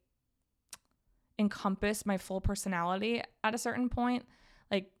really encompass my full personality at a certain point.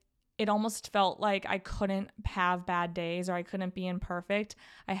 Like it almost felt like I couldn't have bad days or I couldn't be imperfect.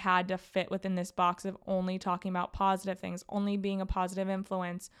 I had to fit within this box of only talking about positive things, only being a positive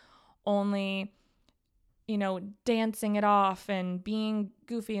influence, only dancing it off and being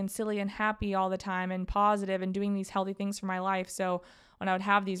goofy and silly and happy all the time and positive and doing these healthy things for my life. So when I would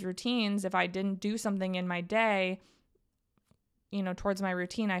have these routines, if I didn't do something in my day, towards my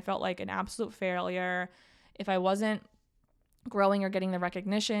routine, I felt like an absolute failure. If I wasn't growing or getting the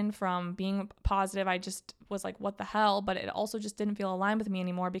recognition from being positive, I just was like, what the hell? But it also just didn't feel aligned with me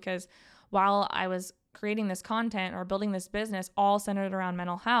anymore, because while I was creating this content or building this business all centered around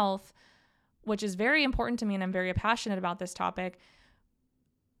mental health, which is very important to me and I'm very passionate about this topic.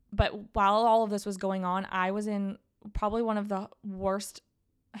 But while all of this was going on, I was in probably one of the worst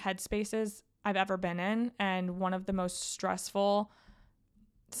headspaces I've ever been in and one of the most stressful,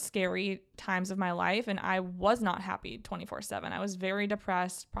 scary times of my life. And I was not happy 24/7. I was very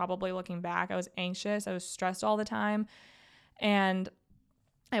depressed, probably looking back. I was anxious. I was stressed all the time. And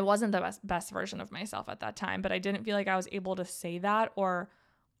I wasn't the best version of myself at that time, but I didn't feel like I was able to say that or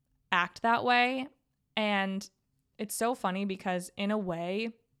act that way. And it's so funny because in a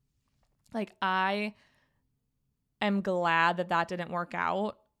way, like I am glad that that didn't work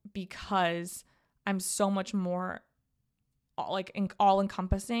out because I'm so much more like all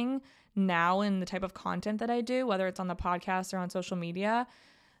encompassing now in the type of content that I do, whether it's on the podcast or on social media,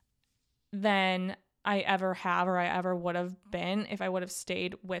 than I ever have or I ever would have been if I would have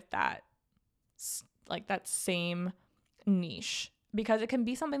stayed with that, like that same niche, because it can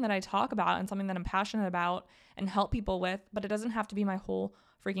be something that I talk about and something that I'm passionate about and help people with, but it doesn't have to be my whole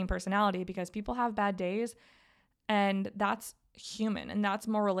freaking personality because people have bad days and that's human and that's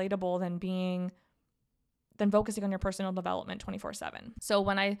more relatable than focusing on your personal development 24/7. So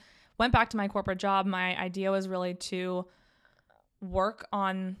when I went back to my corporate job, my idea was really to work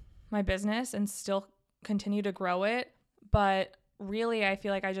on my business and still continue to grow it. But really, I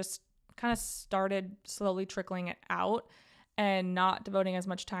feel like I just kind of started slowly trickling it out and not devoting as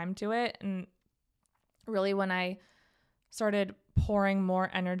much time to it. And really when I started pouring more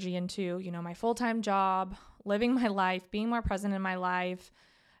energy into, my full-time job, living my life, being more present in my life,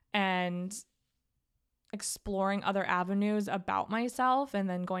 and exploring other avenues about myself, and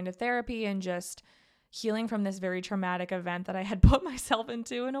then going to therapy and just healing from this very traumatic event that I had put myself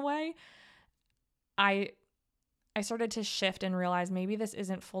into in a way, I started to shift and realize maybe this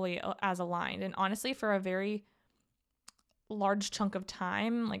isn't fully as aligned. And honestly, for a very large chunk of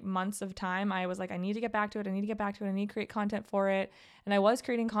time, like months of time, I was like, I need to get back to it. I need to create content for it. And I was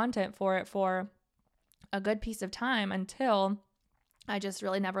creating content for it for a good piece of time until I just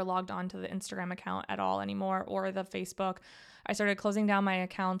really never logged on to the Instagram account at all anymore or the Facebook. I started closing down my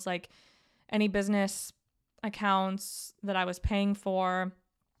accounts, like any business accounts that I was paying for.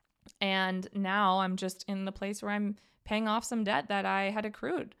 And now I'm just in the place where I'm paying off some debt that I had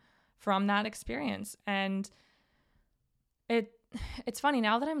accrued from that experience. And it's funny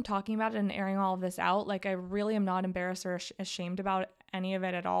now that I'm talking about it and airing all of this out, like I really am not embarrassed or ashamed about any of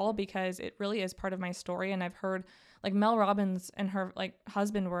it at all, because it really is part of my story. And I've heard like Mel Robbins and her like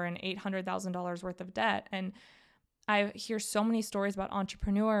husband were in $800,000 worth of debt. And I hear so many stories about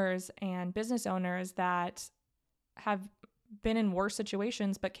entrepreneurs and business owners that have been in worse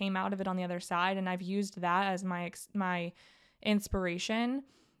situations but came out of it on the other side. And I've used that as my inspiration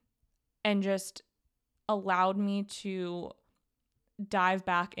and just allowed me to dive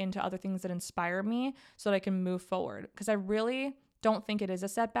back into other things that inspire me so that I can move forward. Because I really don't think it is a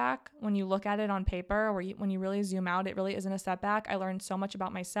setback. When you look at it on paper or when you really zoom out, it really isn't a setback. I learned so much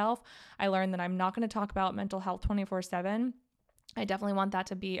about myself. I learned that I'm not going to talk about mental health 24/7. I definitely want that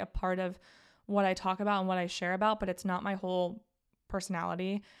to be a part of what I talk about and what I share about, but it's not my whole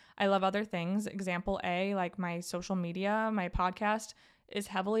personality. I love other things. Example A, like my social media, my podcast is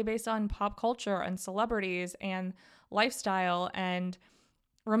heavily based on pop culture and celebrities and lifestyle and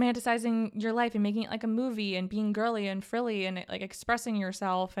romanticizing your life and making it like a movie and being girly and frilly and like expressing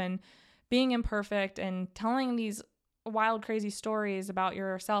yourself and being imperfect and telling these wild, crazy stories about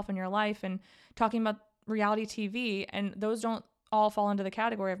yourself and your life and talking about reality TV. And those don't all fall into the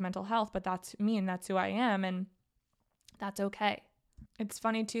category of mental health, but that's me and that's who I am. And that's okay. It's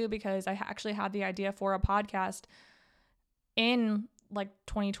funny too, because I actually had the idea for a podcast in like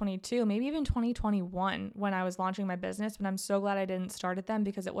 2022, maybe even 2021 when I was launching my business, but I'm so glad I didn't start it then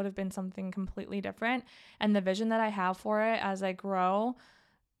because it would have been something completely different. And the vision that I have for it as I grow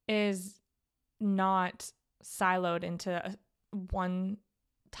is not siloed into one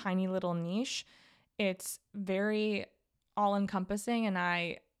tiny little niche. It's very all encompassing. And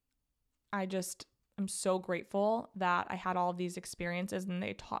I'm so grateful that I had all of these experiences and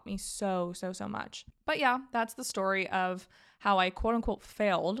they taught me so much. But yeah, that's the story of how I quote unquote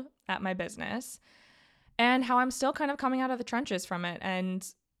failed at my business and how I'm still kind of coming out of the trenches from it and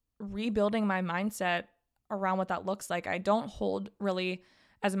rebuilding my mindset around what that looks like. I don't hold really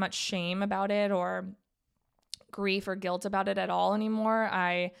as much shame about it or grief or guilt about it at all anymore.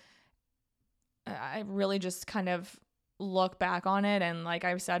 I really just kind of look back on it and like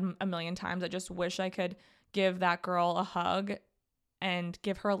I've said a million times, I just wish I could give that girl a hug and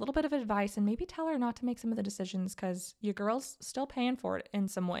give her a little bit of advice and maybe tell her not to make some of the decisions because your girl's still paying for it in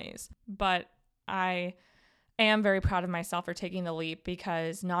some ways. But I am very proud of myself for taking the leap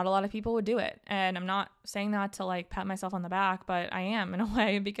because not a lot of people would do it. And I'm not saying that to like pat myself on the back, but I am in a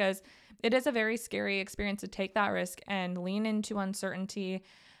way because it is a very scary experience to take that risk and lean into uncertainty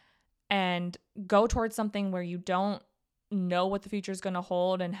and go towards something where you don't know what the future is going to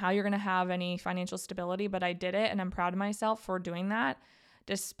hold and how you're going to have any financial stability. But I did it, and I'm proud of myself for doing that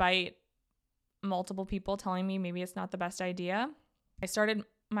despite multiple people telling me maybe it's not the best idea. I started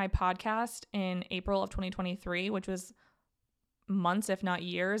my podcast in April of 2023, which was months, if not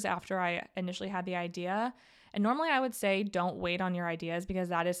years, after I initially had the idea. And normally I would say don't wait on your ideas because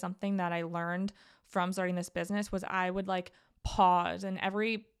that is something that I learned from starting this business was I would like pause and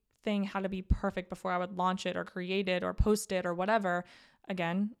everything had to be perfect before I would launch it or create it or post it or whatever.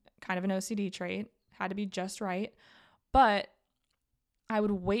 Again, kind of an OCD trait, had to be just right. But I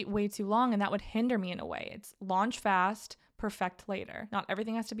would wait way too long and that would hinder me in a way. It's launch fast, perfect later. Not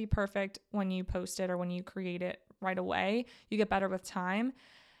everything has to be perfect when you post it or when you create it right away. You get better with time.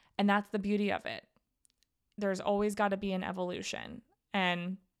 And that's the beauty of it. There's always got to be an evolution.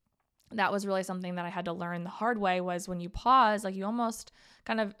 And that was really something that I had to learn the hard way was when you pause, like you almost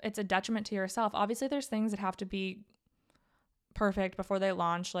kind of, it's a detriment to yourself. Obviously, there's things that have to be perfect before they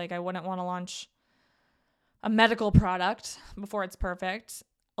launch. Like I wouldn't want to launch a medical product before it's perfect.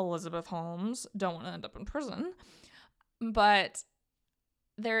 Elizabeth Holmes, don't want to end up in prison. But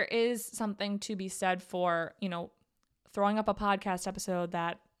there is something to be said for, throwing up a podcast episode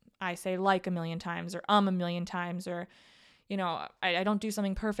that I say like a million times or a million times or, I don't do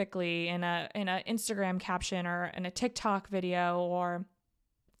something perfectly in a Instagram caption or in a TikTok video or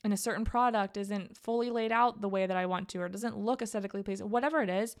in a certain product isn't fully laid out the way that I want to or doesn't look aesthetically pleasing, whatever it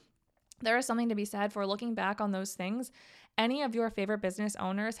is. There is something to be said for looking back on those things. Any of your favorite business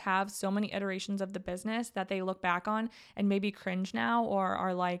owners have so many iterations of the business that they look back on and maybe cringe now or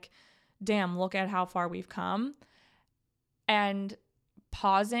are like, damn, look at how far we've come. And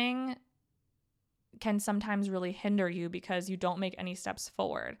pausing can sometimes really hinder you because you don't make any steps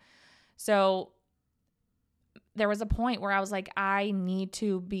forward. So there was a point where I was like, I need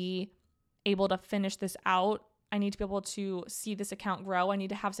to be able to finish this out. I need to be able to see this account grow. I need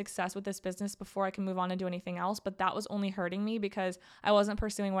to have success with this business before I can move on and do anything else. But that was only hurting me because I wasn't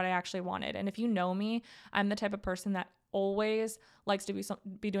pursuing what I actually wanted. And if you know me, I'm the type of person that always likes to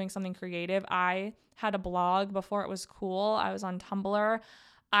be doing something creative. I had a blog before it was cool. I was on Tumblr.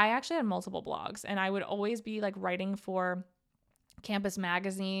 I actually had multiple blogs and I would always be like writing for campus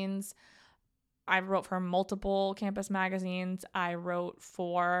magazines. I wrote for multiple campus magazines. I wrote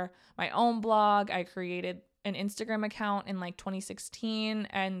for my own blog. I created an Instagram account in like 2016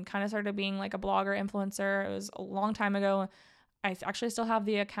 and kind of started being like a blogger influencer. It was a long time ago. I actually still have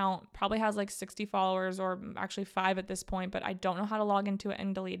the account, probably has like 60 followers or actually 5 at this point, but I don't know how to log into it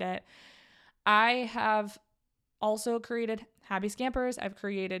and delete it. I have also created Happy Scampers. I've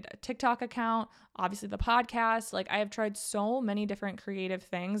created a TikTok account, obviously the podcast. Like I have tried so many different creative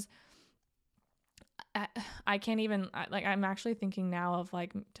things. I can't even, like, I'm actually thinking now of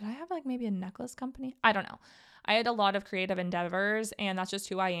like, did I have like maybe a necklace company? I don't know. I had a lot of creative endeavors and that's just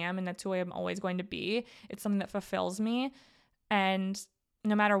who I am and that's who I am always going to be. It's something that fulfills me. And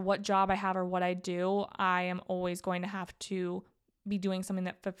no matter what job I have or what I do, I am always going to have to be doing something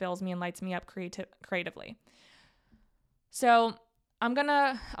that fulfills me and lights me up creatively. So I'm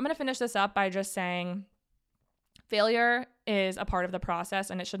gonna finish this up by just saying failure is a part of the process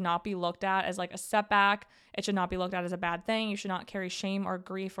and it should not be looked at as like a setback. It should not be looked at as a bad thing. You should not carry shame or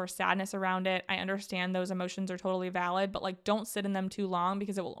grief or sadness around it. I understand those emotions are totally valid, but like don't sit in them too long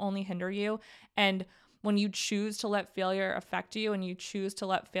because it will only hinder you. And when you choose to let failure affect you and you choose to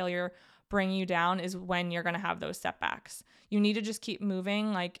let failure bring you down is when you're going to have those setbacks. You need to just keep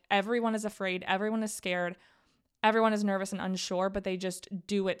moving. Like everyone is afraid. Everyone is scared. Everyone is nervous and unsure, but they just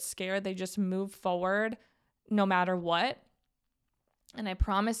do it scared. They just move forward no matter what. And I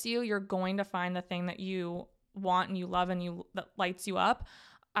promise you, you're going to find the thing that you want and you love and that lights you up.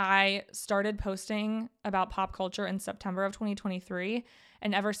 I started posting about pop culture in September of 2023.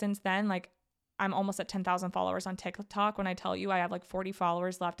 And ever since then, like I'm almost at 10,000 followers on TikTok. When I tell you I have like 40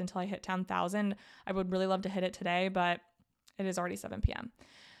 followers left until I hit 10,000, I would really love to hit it today, but it is already 7 p.m.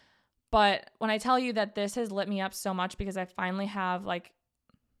 But when I tell you that this has lit me up so much because I finally have like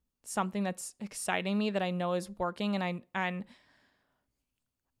something that's exciting me that I know is working and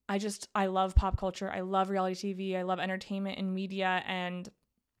I love pop culture. I love reality TV. I love entertainment and media. And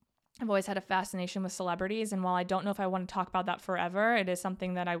I've always had a fascination with celebrities. And while I don't know if I want to talk about that forever, it is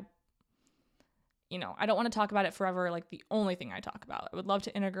something that I don't want to talk about it forever, like the only thing I talk about. I would love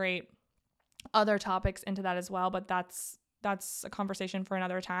to integrate other topics into that as well, but that's a conversation for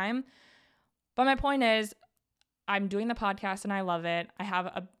another time. But my point is, I'm doing the podcast and I love it. I have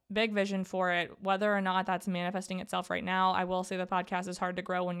a big vision for it. Whether or not that's manifesting itself right now, I will say the podcast is hard to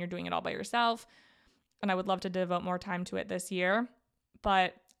grow when you're doing it all by yourself. And I would love to devote more time to it this year.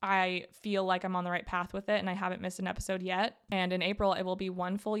 But I feel like I'm on the right path with it and I haven't missed an episode yet. And in April, it will be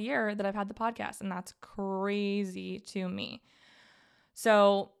 1 full year that I've had the podcast. And that's crazy to me.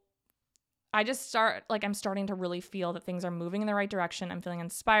 So I'm starting to really feel that things are moving in the right direction. I'm feeling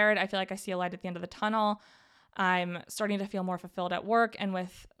inspired. I feel like I see a light at the end of the tunnel. I'm starting to feel more fulfilled at work and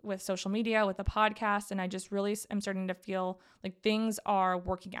with social media, with the podcast. And I just really am starting to feel like things are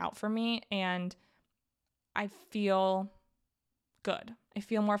working out for me. And I feel good. I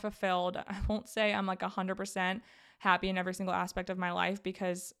feel more fulfilled. I won't say I'm like 100% happy in every single aspect of my life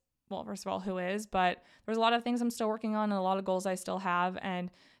because, well, first of all, who is? But there's a lot of things I'm still working on and a lot of goals I still have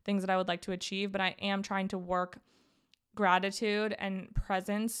and things that I would like to achieve. But I am trying to work gratitude and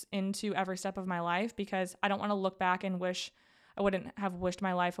presence into every step of my life because I don't want to look back and wish I wouldn't have wished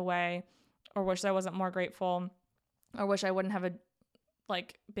my life away or wish I wasn't more grateful or wish I wouldn't have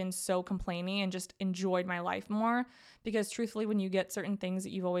been so complaining and just enjoyed my life more. Because truthfully, when you get certain things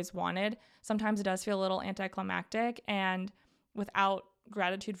that you've always wanted, sometimes it does feel a little anticlimactic, and without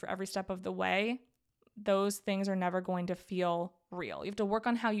gratitude for every step of the way, those things are never going to feel real. You have to work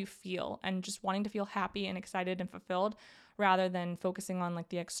on how you feel and just wanting to feel happy and excited and fulfilled rather than focusing on like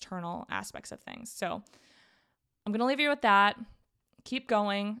the external aspects of things. So I'm going to leave you with that. Keep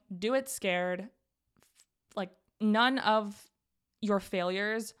going. Do it scared. Like none of your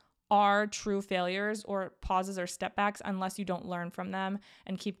failures are true failures or pauses or step backs unless you don't learn from them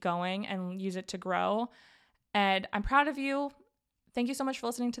and keep going and use it to grow. And I'm proud of you. Thank you so much for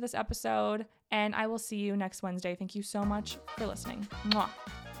listening to this episode, and I will see you next Wednesday. Thank you so much for listening. Mwah.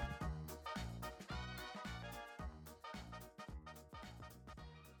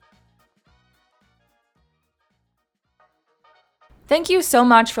 Thank you so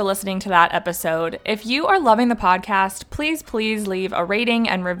much for listening to that episode. If you are loving the podcast, please leave a rating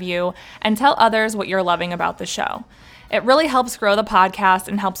and review and tell others what you're loving about the show. It really helps grow the podcast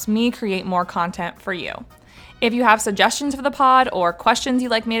and helps me create more content for you. If you have suggestions for the pod or questions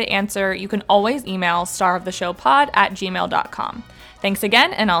you'd like me to answer, you can always email staroftheshowpod@gmail.com. Thanks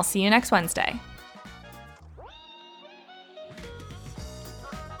again, and I'll see you next Wednesday.